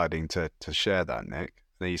deciding to share that, Nick.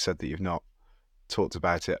 And you said that you've not talked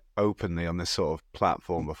about it openly on this sort of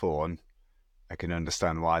platform before, and I can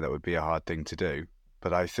understand why that would be a hard thing to do.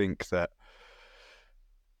 But I think that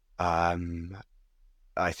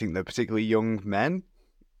particularly young men,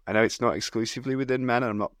 I know it's not exclusively within men, and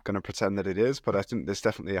I'm not going to pretend that it is, but I think there's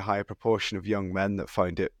definitely a higher proportion of young men that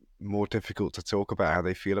find it more difficult to talk about how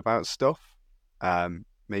they feel about stuff,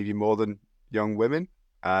 maybe more than young women.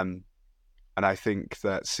 And I think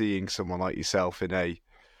that seeing someone like yourself in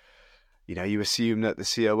you assume that the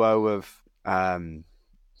COO of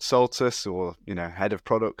Saltus or head of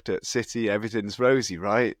product at City, everything's rosy,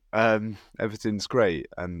 right? Everything's great,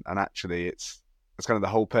 and actually it's kind of the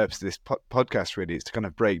whole purpose of this podcast really, is to kind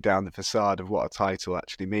of break down the facade of what a title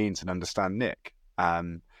actually means and understand Nick.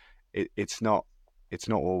 It's not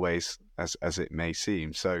always as it may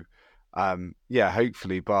seem. So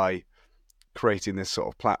hopefully by creating this sort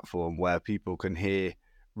of platform where people can hear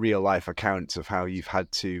real life accounts of how you've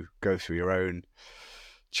had to go through your own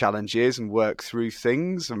challenges and work through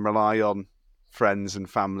things and rely on friends and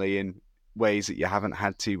family in ways that you haven't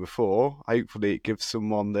had to before. Hopefully it gives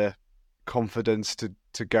someone the confidence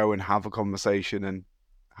to go and have a conversation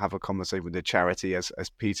with a charity, as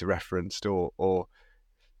Peter referenced, or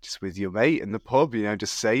just with your mate in the pub,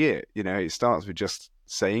 just say it. It starts with just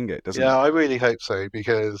saying it, doesn't Yeah, it? I really hope so,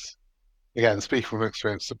 because again, speaking from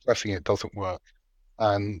experience, suppressing it doesn't work.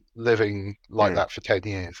 And living like Mm. that for 10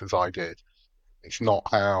 years, as I did, it's not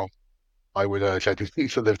how I would urge anyone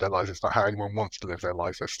to live their lives. It's not how anyone wants to live their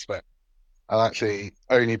lives, I suspect. And actually,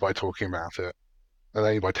 only by talking about it and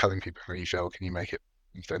only by telling people how you feel can you make it.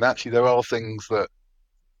 And actually, there are things that,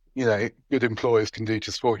 good employers can do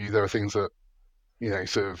to support you. There are things that,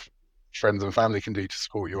 sort of friends and family can do to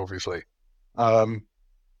support you, obviously. Um,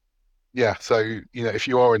 yeah, so, if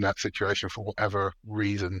you are in that situation for whatever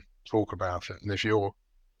reason, talk about it. And if you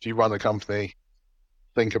run a company,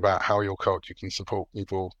 think about how your culture can support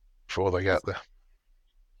people before they get there.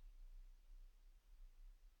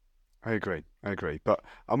 I agree. But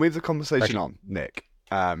I'll move the Thank conversation you. on, Nick,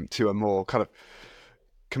 to a more kind of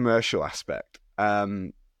commercial aspect.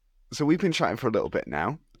 So we've been chatting for a little bit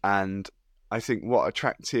now, and I think what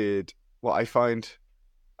I find,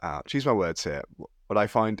 choose my words here, what I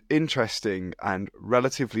find interesting and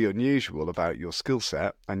relatively unusual about your skill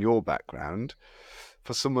set and your background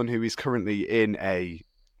for someone who is currently in I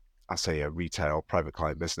say a retail private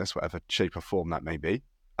client business, whatever shape or form that may be,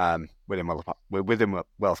 within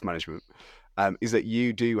wealth management, is that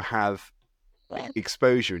you do have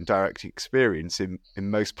exposure and direct experience in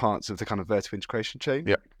most parts of the kind of vertical integration chain,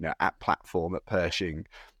 Yeah. at platform, at Pershing,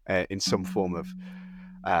 in some form of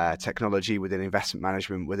technology within investment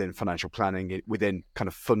management, within financial planning, within kind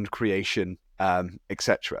of fund creation,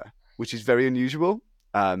 etc., which is very unusual,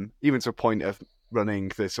 even to a point of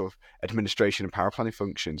running the sort of administration and power planning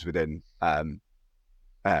functions within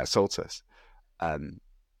Soltis. Um,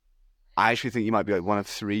 I actually think you might be like one of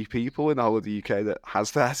 3 people in the whole of the UK that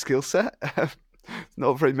has that skill set.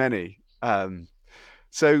 Not very many.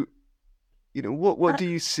 So, what do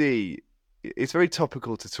you see? It's very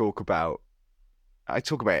topical to talk about. I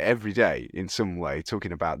talk about it every day in some way,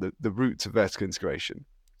 talking about the roots of vertical integration.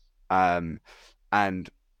 And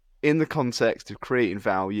in the context of creating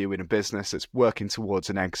value in a business that's working towards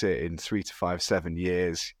an exit in 3 to 5, 7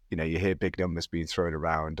 years, you hear big numbers being thrown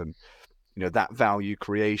around, and that value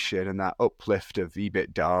creation and that uplift of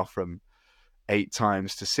EBITDA from 8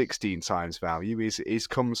 times to 16 times value is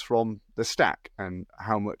comes from the stack and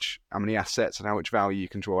how many assets and how much value you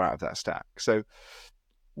can draw out of that stack. So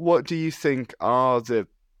what do you think are the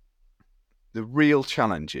real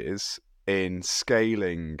challenges in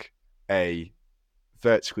scaling a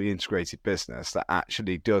vertically integrated business that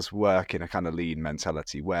actually does work in a kind of lean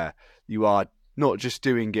mentality, where you are not just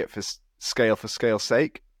doing it for scale's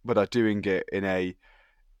sake, but are doing it in an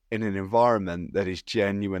environment that is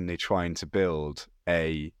genuinely trying to build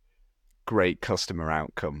a great customer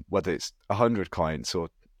outcome, whether it's 100 clients or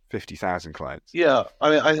 50,000 clients? Yeah, I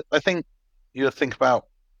mean, I think you think about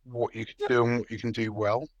what you can do and what you can do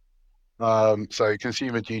well. So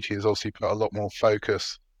Consumer Duty has obviously put a lot more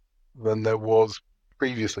focus than there was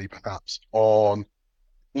previously, perhaps, on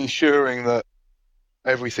ensuring that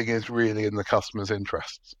everything is really in the customer's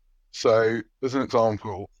interests. So, as an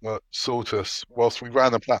example, at Sortus, whilst we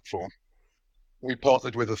ran a platform, we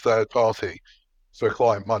partnered with a third party for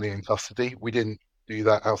client money in custody. We didn't do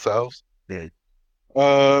that ourselves. Yeah.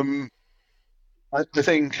 Um, I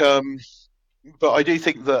think, but I do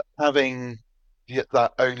think that having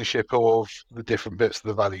that ownership of the different bits of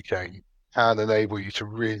the value chain can enable you to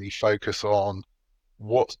really focus on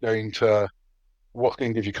what's going to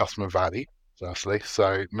give you customer value, firstly.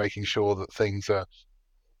 So making sure that things are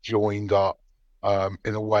joined up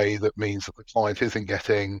in a way that means that the client isn't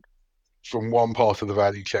getting from one part of the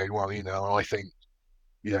value chain, well, I think,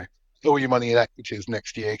 all your money in equities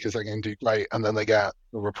next year because they're going to do great, and then they get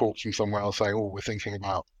a report from somewhere else saying, "Oh, we're thinking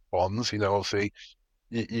about bonds." Obviously,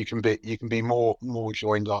 you can be more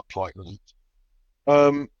joined up like that.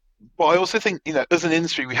 Um, but I also think, as an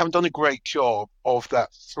industry, we haven't done a great job of that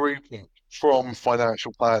throughput from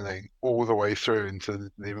financial planning all the way through into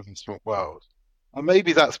the investment world. And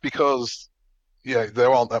maybe that's because,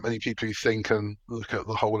 there aren't that many people who think and look at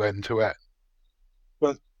the whole end to end.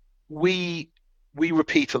 But we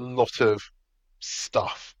repeat a lot of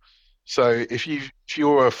stuff. So if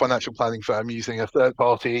you're a financial planning firm using a third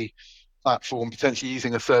party platform, potentially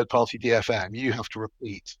using a third party DFM, you have to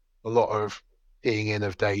repeat a lot of keying in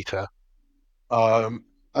of data. And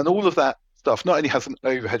all of that stuff not only has an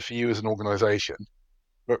overhead for you as an organization,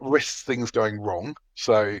 but risks things going wrong.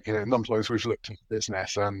 So, sometimes we've looked at the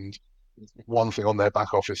business and one thing on their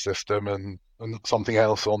back office system and something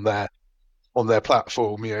else on their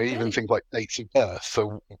platform, even things like dates of birth.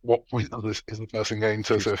 So what point is the person going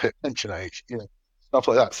to sort of hit pension age? Stuff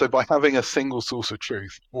like that. So by having a single source of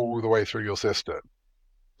truth all the way through your system,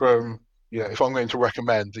 from, if I'm going to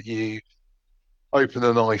recommend that you open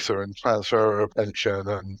an ISA and transfer a pension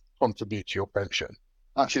and contribute to your pension,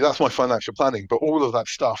 actually that's my financial planning, but all of that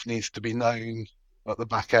stuff needs to be known at the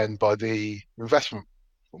back end by the investment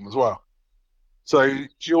platform as well. So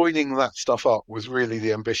joining that stuff up was really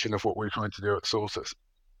the ambition of what we're trying to do at Sources.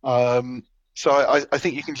 So I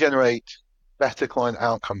think you can generate better client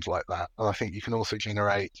outcomes like that. And I think you can also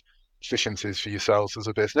generate efficiencies for yourselves as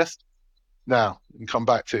a business. Now, and come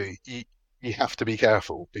back to, you have to be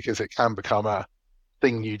careful because it can become a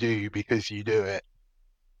thing you do because you do it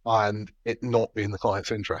and it not be in the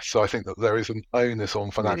client's interest. So I think that there is an onus on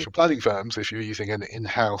financial planning firms if you're using an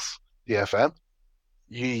in-house DFM.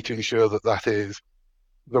 You need to ensure that that is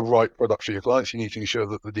the right product for your clients. You need to ensure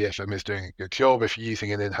that the DFM is doing a good job. If you're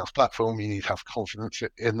using an in-house platform, you need to have confidence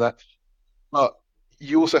in that. But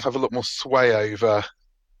you also have a lot more sway over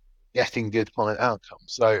getting good client outcomes.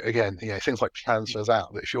 So again, things like transfers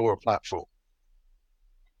out, that if you're a platform,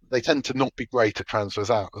 they tend to not be great at transfers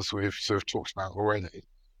out, as we've sort of talked about already.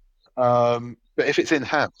 But if it's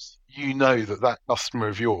in-house, you know that customer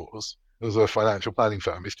of yours, as a financial planning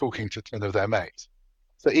firm, is talking to 10 of their mates.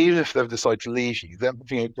 So even if they've decided to leave you, they're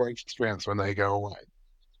having a great experience when they go away.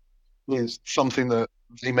 It's something that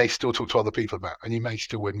they may still talk to other people about, and you may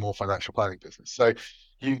still win more financial planning business. So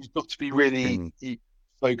you've got to be really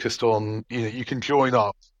focused on, you can join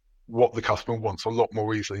up what the customer wants a lot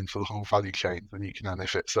more easily into the whole value chain than you can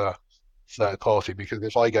if it's a third party. Because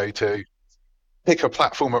if I go to pick a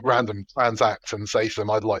platform at random, transact, and say to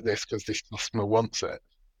them, I'd like this because this customer wants it,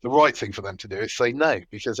 the right thing for them to do is say no,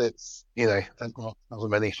 because it's, they've got however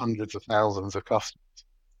many hundreds of thousands of customers.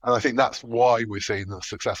 And I think that's why we're seeing the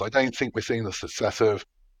success. I don't think we're seeing the success of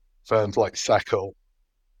firms like Seckle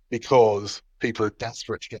because people are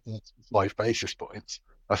desperate to get the 5 basis points.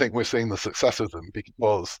 I think we're seeing the success of them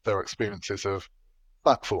because their experiences of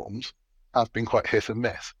platforms have been quite hit and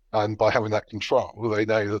miss. And by having that control, they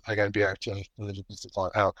know that they're going to be able to deliver better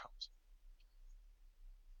client outcomes.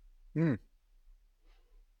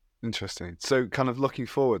 Interesting. So kind of looking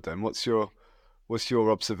forward then, what's your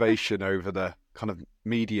observation over the kind of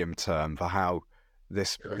medium term for how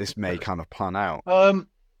this may kind of plan out?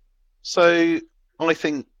 So I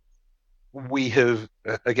think we have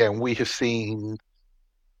seen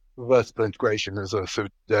vertical integration as a sort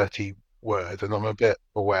of dirty word, and I'm a bit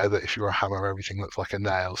aware that if you're a hammer, everything looks like a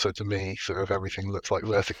nail. So to me, sort of everything looks like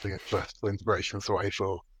vertical integration is the way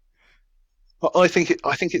for. But I think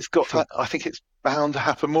it's got that. I think it's bound to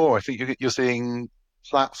happen more. I think you're seeing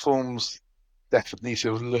platforms definitely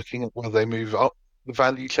sort of looking at where they move up the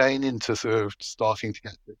value chain into sort of starting to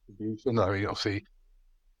get distribution. I mean, obviously,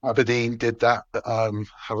 Aberdeen did that.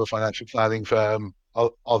 Have a financial planning firm.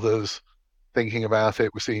 Others thinking about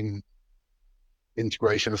it. We're seeing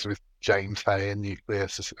integrations with James Hay and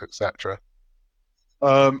Nucleus, etc.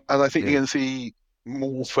 And I think you're going to see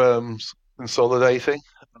more firms consolidating.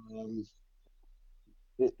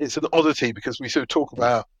 It's an oddity because we sort of talk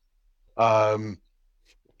about,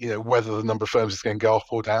 whether the number of firms is going to go up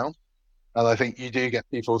or down. And I think you do get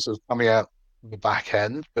people sort of coming out the back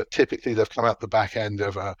end, but typically they've come out the back end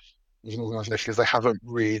of an organisation because they haven't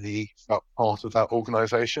really felt part of that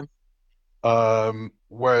organisation.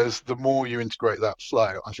 Whereas the more you integrate that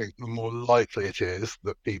flow, I think the more likely it is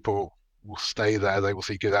that people will stay there. They will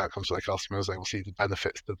see good outcomes for their customers. They will see the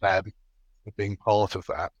benefits to them of being part of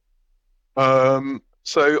that.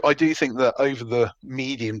 So I do think that over the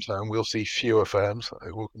medium term, we'll see fewer firms.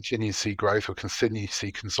 We'll continue to see growth. We'll continue to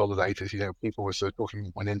see consolidators. People were sort of talking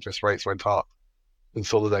when interest rates went up,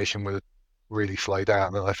 consolidation would really slow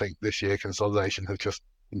down. And I think this year consolidation has just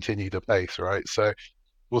continued apace, right? So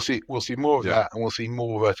we'll see more of that, and we'll see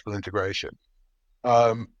more vertical integration.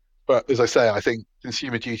 But as I say, I think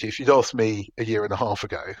Consumer Duty, if you'd asked me a year and a half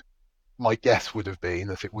ago, my guess would have been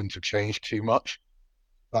that it wouldn't have changed too much.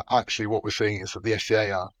 But actually what we're seeing is that the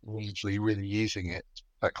FCA are really using it.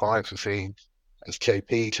 That clients are seeing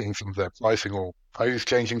SKP changing some of their pricing, or Pose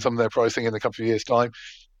changing some of their pricing in a couple of years' time.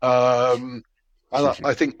 And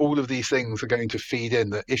I think all of these things are going to feed in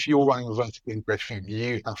that if you're running a vertically integrated firm,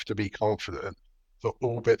 you have to be confident that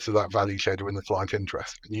all bits of that value chain are in the client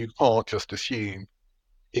interest. And you can't just assume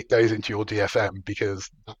it goes into your DFM because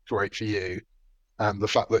that's great for you. And the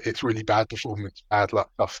fact that it's really bad performance, bad luck,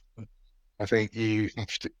 I think you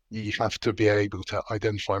have to be able to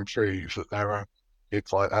identify and prove that there are good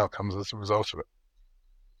client outcomes as a result of it.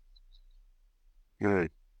 Yeah.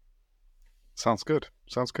 Sounds good.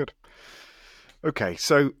 Sounds good. Okay,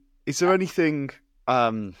 so is there anything?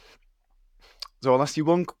 So I'll ask you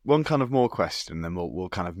one kind of more question, then we'll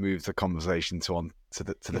kind of move the conversation to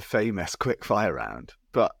the famous quick fire round.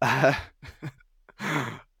 But I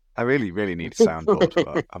really need a soundboard,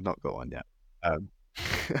 but I've not got one yet. Um,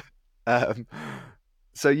 um,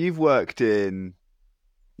 so you've worked in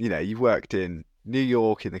New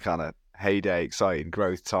York in the kind of heyday, exciting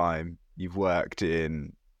growth time. You've worked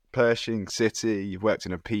in Pershing City. You've worked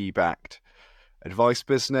in a PE-backed advice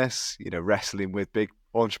business. Wrestling with big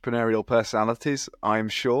entrepreneurial personalities. I'm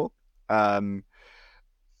sure.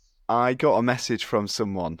 I got a message from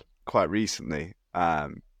someone quite recently.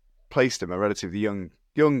 Placed him, a relatively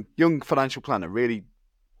young financial planner, really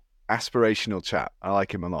aspirational chap. I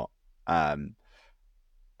like him a lot.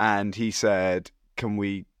 And he said, "Can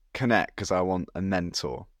we connect? Because I want a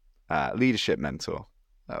mentor, leadership mentor."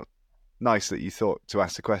 Nice that you thought to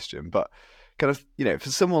ask the question, but kind of,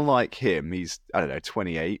 for someone like him, he's, I don't know,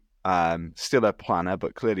 28, still a planner,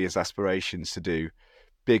 but clearly has aspirations to do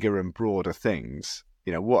bigger and broader things.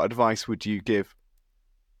 What advice would you give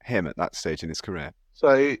him at that stage in his career?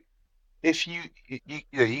 So if you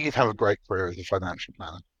can have a great career as a financial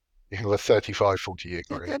planner. You can have a 35, 40-year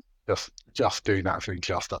career. Just doing that thing,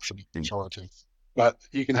 that's a majority. But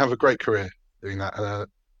you can have a great career doing that and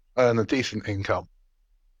earn a decent income.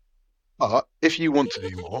 But if you want to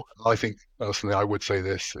do more, I think personally, I would say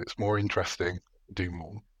this, it's more interesting to do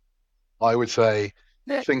more. I would say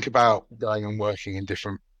think about going and working in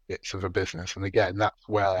different bits of a business. And again, that's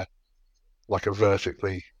where like a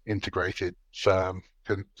vertically integrated firm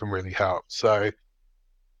can really help. So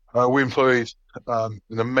we employed an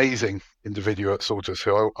amazing individual at Salters,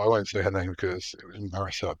 who I won't say her name because it would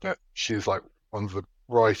embarrass her, but she's like one of the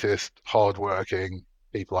brightest, hardworking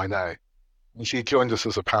people I know. And she joined us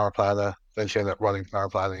as a power planner. Then she ended up running power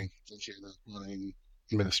planning. Then she ended up running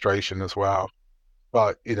administration as well.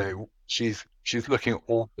 But she's looking at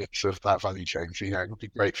all bits of that value chain. So it would be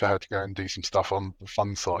great for her to go and do some stuff on the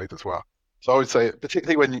fund side as well. So I would say,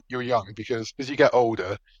 particularly when you're young, because as you get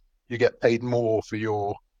older, you get paid more for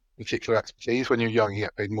your particular expertise. When you're young, you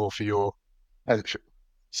get paid more for your pension.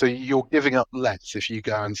 So you're giving up less if you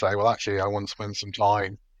go and say, well, actually, I want to spend some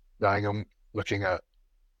time going and looking at,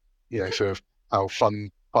 sort of how fund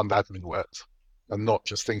admin works, and not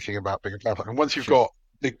just thinking about being a power planner. And once you've got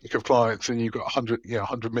big book of clients and you've got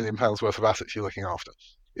 100 million pounds worth of assets you're looking after,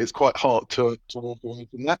 it's quite hard to walk away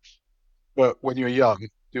from that. But when you're young,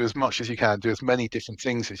 do as much as you can, do as many different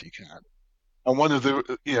things as you can. And one of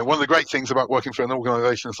the great things about working for an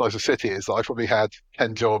organisation the size of City is that I probably had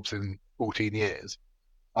 10 jobs in 14 years,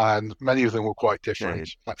 and many of them were quite different.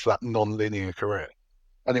 That's that non-linear career.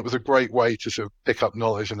 And it was a great way to sort of pick up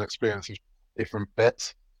knowledge and experience of different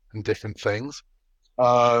bits and different things.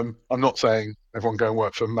 I'm not saying everyone go and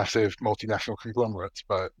work for massive multinational conglomerates,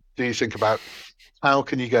 but do you think about how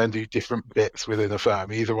can you go and do different bits within a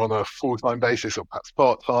firm, either on a full-time basis or perhaps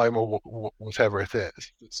part-time or whatever it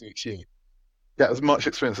is that suits you? Get as much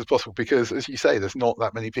experience as possible because, as you say, there's not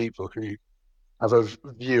that many people who have a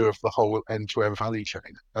view of the whole end-to-end value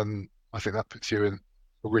chain. And I think that puts you in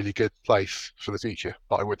a really good place for the future.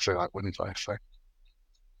 But I would say that, wouldn't I? So,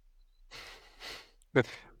 And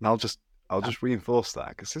I'll just reinforce that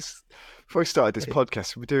because before we started this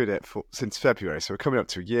podcast, we've been doing it since February, so we're coming up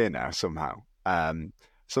to a year now somehow.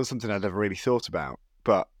 So something I'd never really thought about,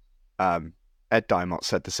 but Ed Dymott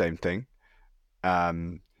said the same thing.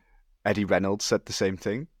 Eddie Reynolds said the same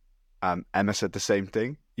thing. Emma said the same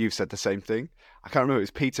thing. You've said the same thing. I can't remember if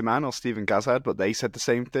it was Peter Mann or Stephen Gazard, but they said the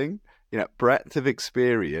same thing. Breadth of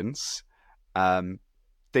experience,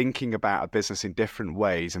 thinking about a business in different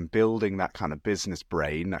ways and building that kind of business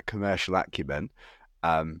brain, that commercial acumen,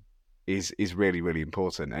 is really, really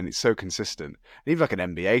important. And it's so consistent. And even like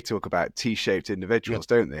an MBA talk about T-shaped individuals,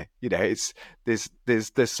 don't they? There's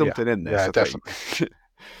something in this. Yeah, definitely.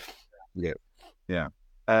 Yeah.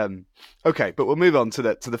 Okay, but we'll move on to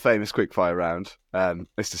the famous quickfire round,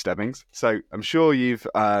 Mr. Stebbings. So I'm sure you've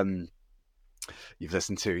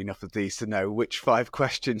listened to enough of these to know which 5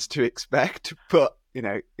 questions to expect, but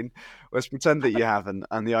let's pretend that you haven't,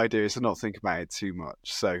 and the idea is to not think about it too much.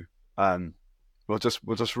 So we'll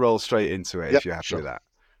just roll straight into it if you're happy with that.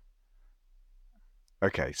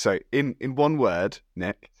 Okay, so in one word,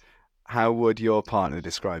 Nick, how would your partner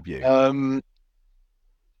describe you?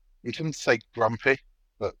 You didn't say grumpy,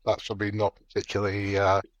 but that's probably not particularly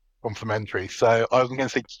complimentary. So I was going to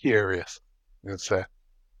say curious. I'm going to say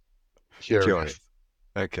curious.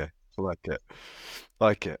 Okay, I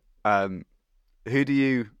like it. Who do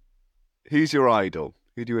you Who's your idol?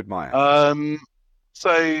 Who do you admire?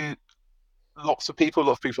 So lots of people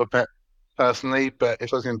I've met personally, but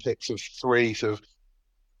if I was going to pick sort of three sort of,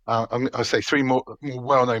 I'd say three more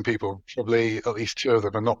well-known people. Probably at least two of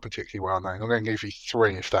them are not particularly well-known. I'm going to give you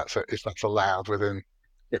three if that's allowed within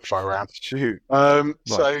quickfire round. Shoot. Right.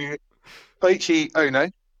 So Koichi Ono,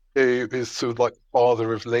 who is sort of like the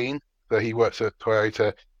father of Lean, so he worked at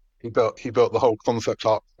Toyota. He built the whole concept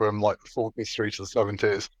up from like the 40s through to the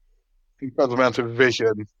 70s. Incredible amount of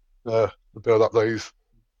vision to build up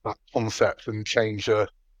that concept and change a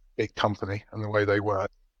big company and the way they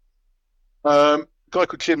work. A guy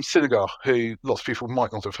called Jim Sinegar, who lots of people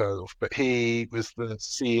might not have heard of, but he was the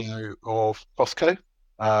CEO of Costco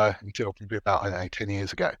until probably about, I don't know, 10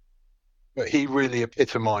 years ago. But he really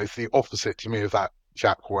epitomized the opposite to me of that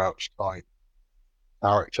Jack Welch type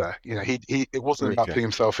character. You know, it wasn't about Okay. putting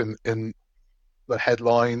himself in the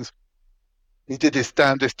headlines. He did his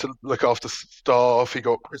damnedest to look after staff. He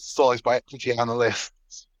got criticised by equity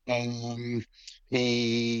analysts. He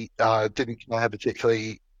didn't care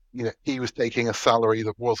particularly. You know, he was taking a salary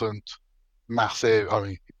that wasn't massive. I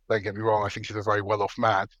mean, don't get me wrong. I think he's a very well-off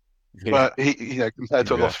man, Yeah. but compared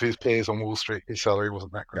to a Yeah. lot of his peers on Wall Street, his salary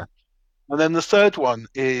wasn't that great. And then the third one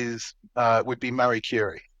would be Marie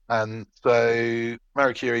Curie. And so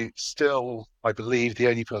Marie Curie, still, I believe, the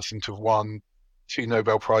only person to have won 2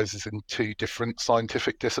 Nobel Prizes in 2 different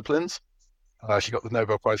scientific disciplines. She got the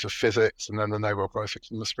Nobel Prize for Physics and then the Nobel Prize for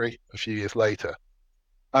Chemistry a few years later.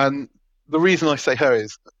 And the reason I say her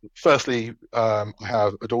is, firstly, I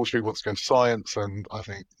have a daughter who wants to go into science, and I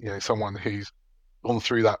think someone who's gone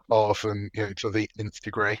through that path and to the nth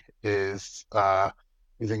degree is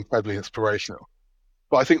incredibly inspirational.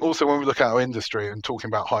 But I think also when we look at our industry and talking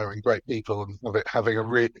about hiring great people and having a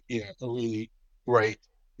really great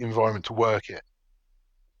environment to work in,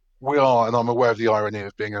 we are, and I'm aware of the irony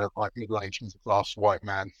of being a like middle-aged middle-class white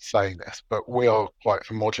man saying this, but we are quite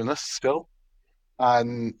homogenous still.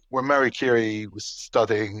 And when Marie Curie was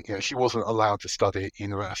studying, she wasn't allowed to study at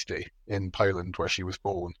university in Poland where she was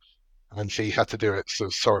born, and she had to do it sort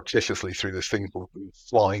of surreptitiously through this thing called the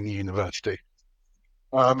Flying University.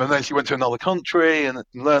 And then she went to another country and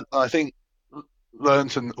learned, I think,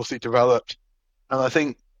 learned and obviously developed. And I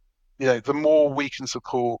think, the more we can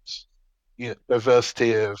support,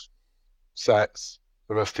 diversity of sex,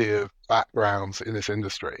 diversity of backgrounds in this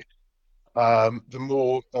industry, the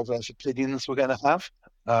more diverse opinions we're going to have.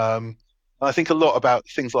 I think a lot about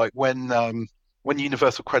things like when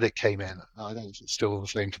universal credit came in. I don't know if it's still the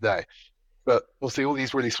same today, but obviously all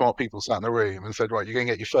these really smart people sat in a room and said, right, you're going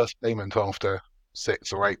to get your first payment after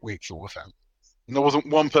 6 or 8 weeks or whatever. And there wasn't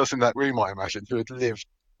one person in that room, I imagine, who had lived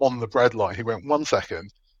on the breadline who went, 1 second,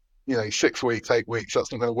 6 weeks, 8 weeks,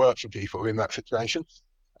 that's not going to work for people in that situation.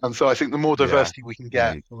 And so I think the more Yeah. diversity we can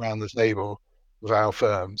get Indeed. around the table with our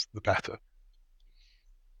firms, the better.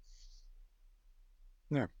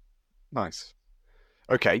 Yeah. Nice.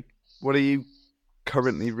 Okay. What are you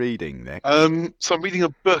currently reading, Nick? So I'm reading a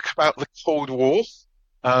book about the Cold War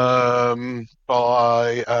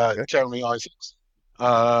by Okay. Jeremy Isaacs.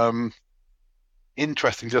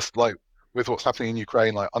 Interesting, just like with what's happening in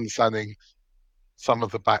Ukraine, like understanding some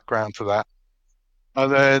of the background to that.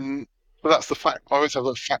 And then, but that's the fact. I always have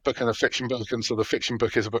a fact book and a fiction book, and so the fiction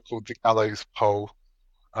book is a book called The Gallows Pole,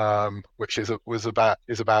 which is about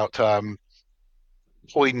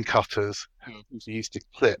coin cutters who used to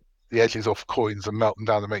clip the edges off coins and melt them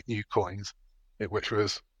down to make new coins, which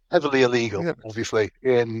was heavily illegal, Yeah. obviously,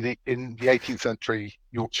 in the 18th century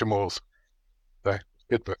Yorkshire moors. So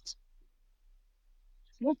good books.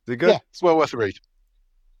 Is it Yeah, good? it's well worth a read.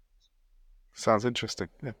 Sounds interesting.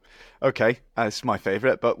 Yeah. Okay. It's my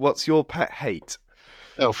favourite, but what's your pet hate?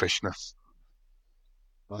 Selfishness.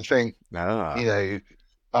 I think, Ah.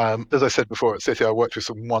 as I said before, at City, I worked with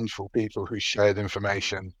some wonderful people who shared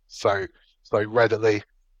information so readily.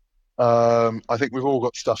 I think we've all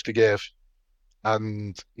got stuff to give,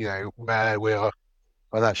 and where we are,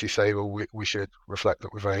 I'd actually say, well, we should reflect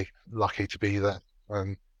that we're very lucky to be there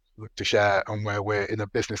and look to share. And where we're in a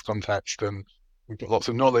business context and we've got lots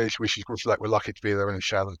of knowledge, we should reflect we're lucky to be there and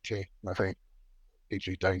share that too. And I think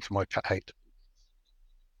people who don't might hate.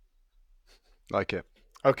 Like it.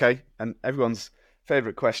 Okay. And everyone's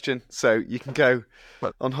favourite question. So you can go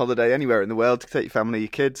But on holiday anywhere in the world to take your family, your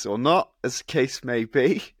kids, or not, as the case may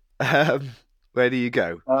be. Where do you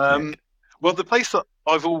go, um, Nick? well, the place that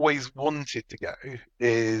I've always wanted to go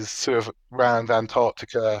is sort of around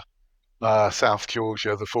Antarctica, South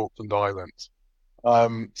Georgia, the Falkland Islands.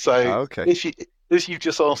 So Oh, okay. if you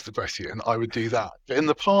just asked the question, I would do that. But in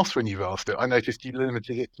the past, when you've asked it, I noticed you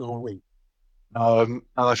limited it to a week. And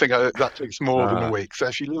I think that takes more than a week. So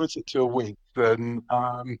if you limit it to a week, then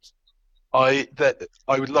I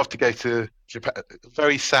would love to go to Japan.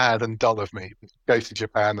 Very sad and dull of me. Go to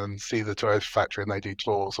Japan and see the Toyota factory, and they do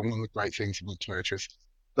tours. And one of the great things about Toyota is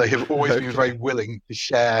they have always been very Okay. willing to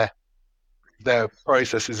share their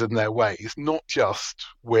processes and their ways, not just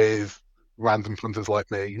with random punters like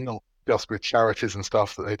me, not just with charities and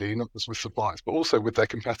stuff that they do, not just with suppliers, but also with their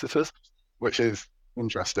competitors, which is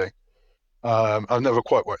interesting. I've never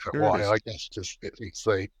quite worked out Sure it why. is. I guess just it thinks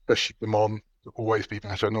they push them on to always be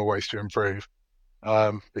better and always to improve.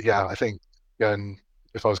 But yeah, I think again,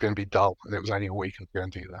 if I was going to be dull and it was only a week, I'd go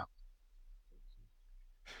and do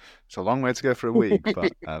It's a long way to go for a week,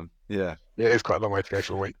 that. but yeah. It is quite a long way to go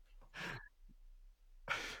for a week.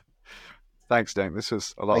 Thanks, Dane. This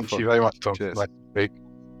was a lot of Thank you fun. very much, Tom. Cheers. Nice to speak.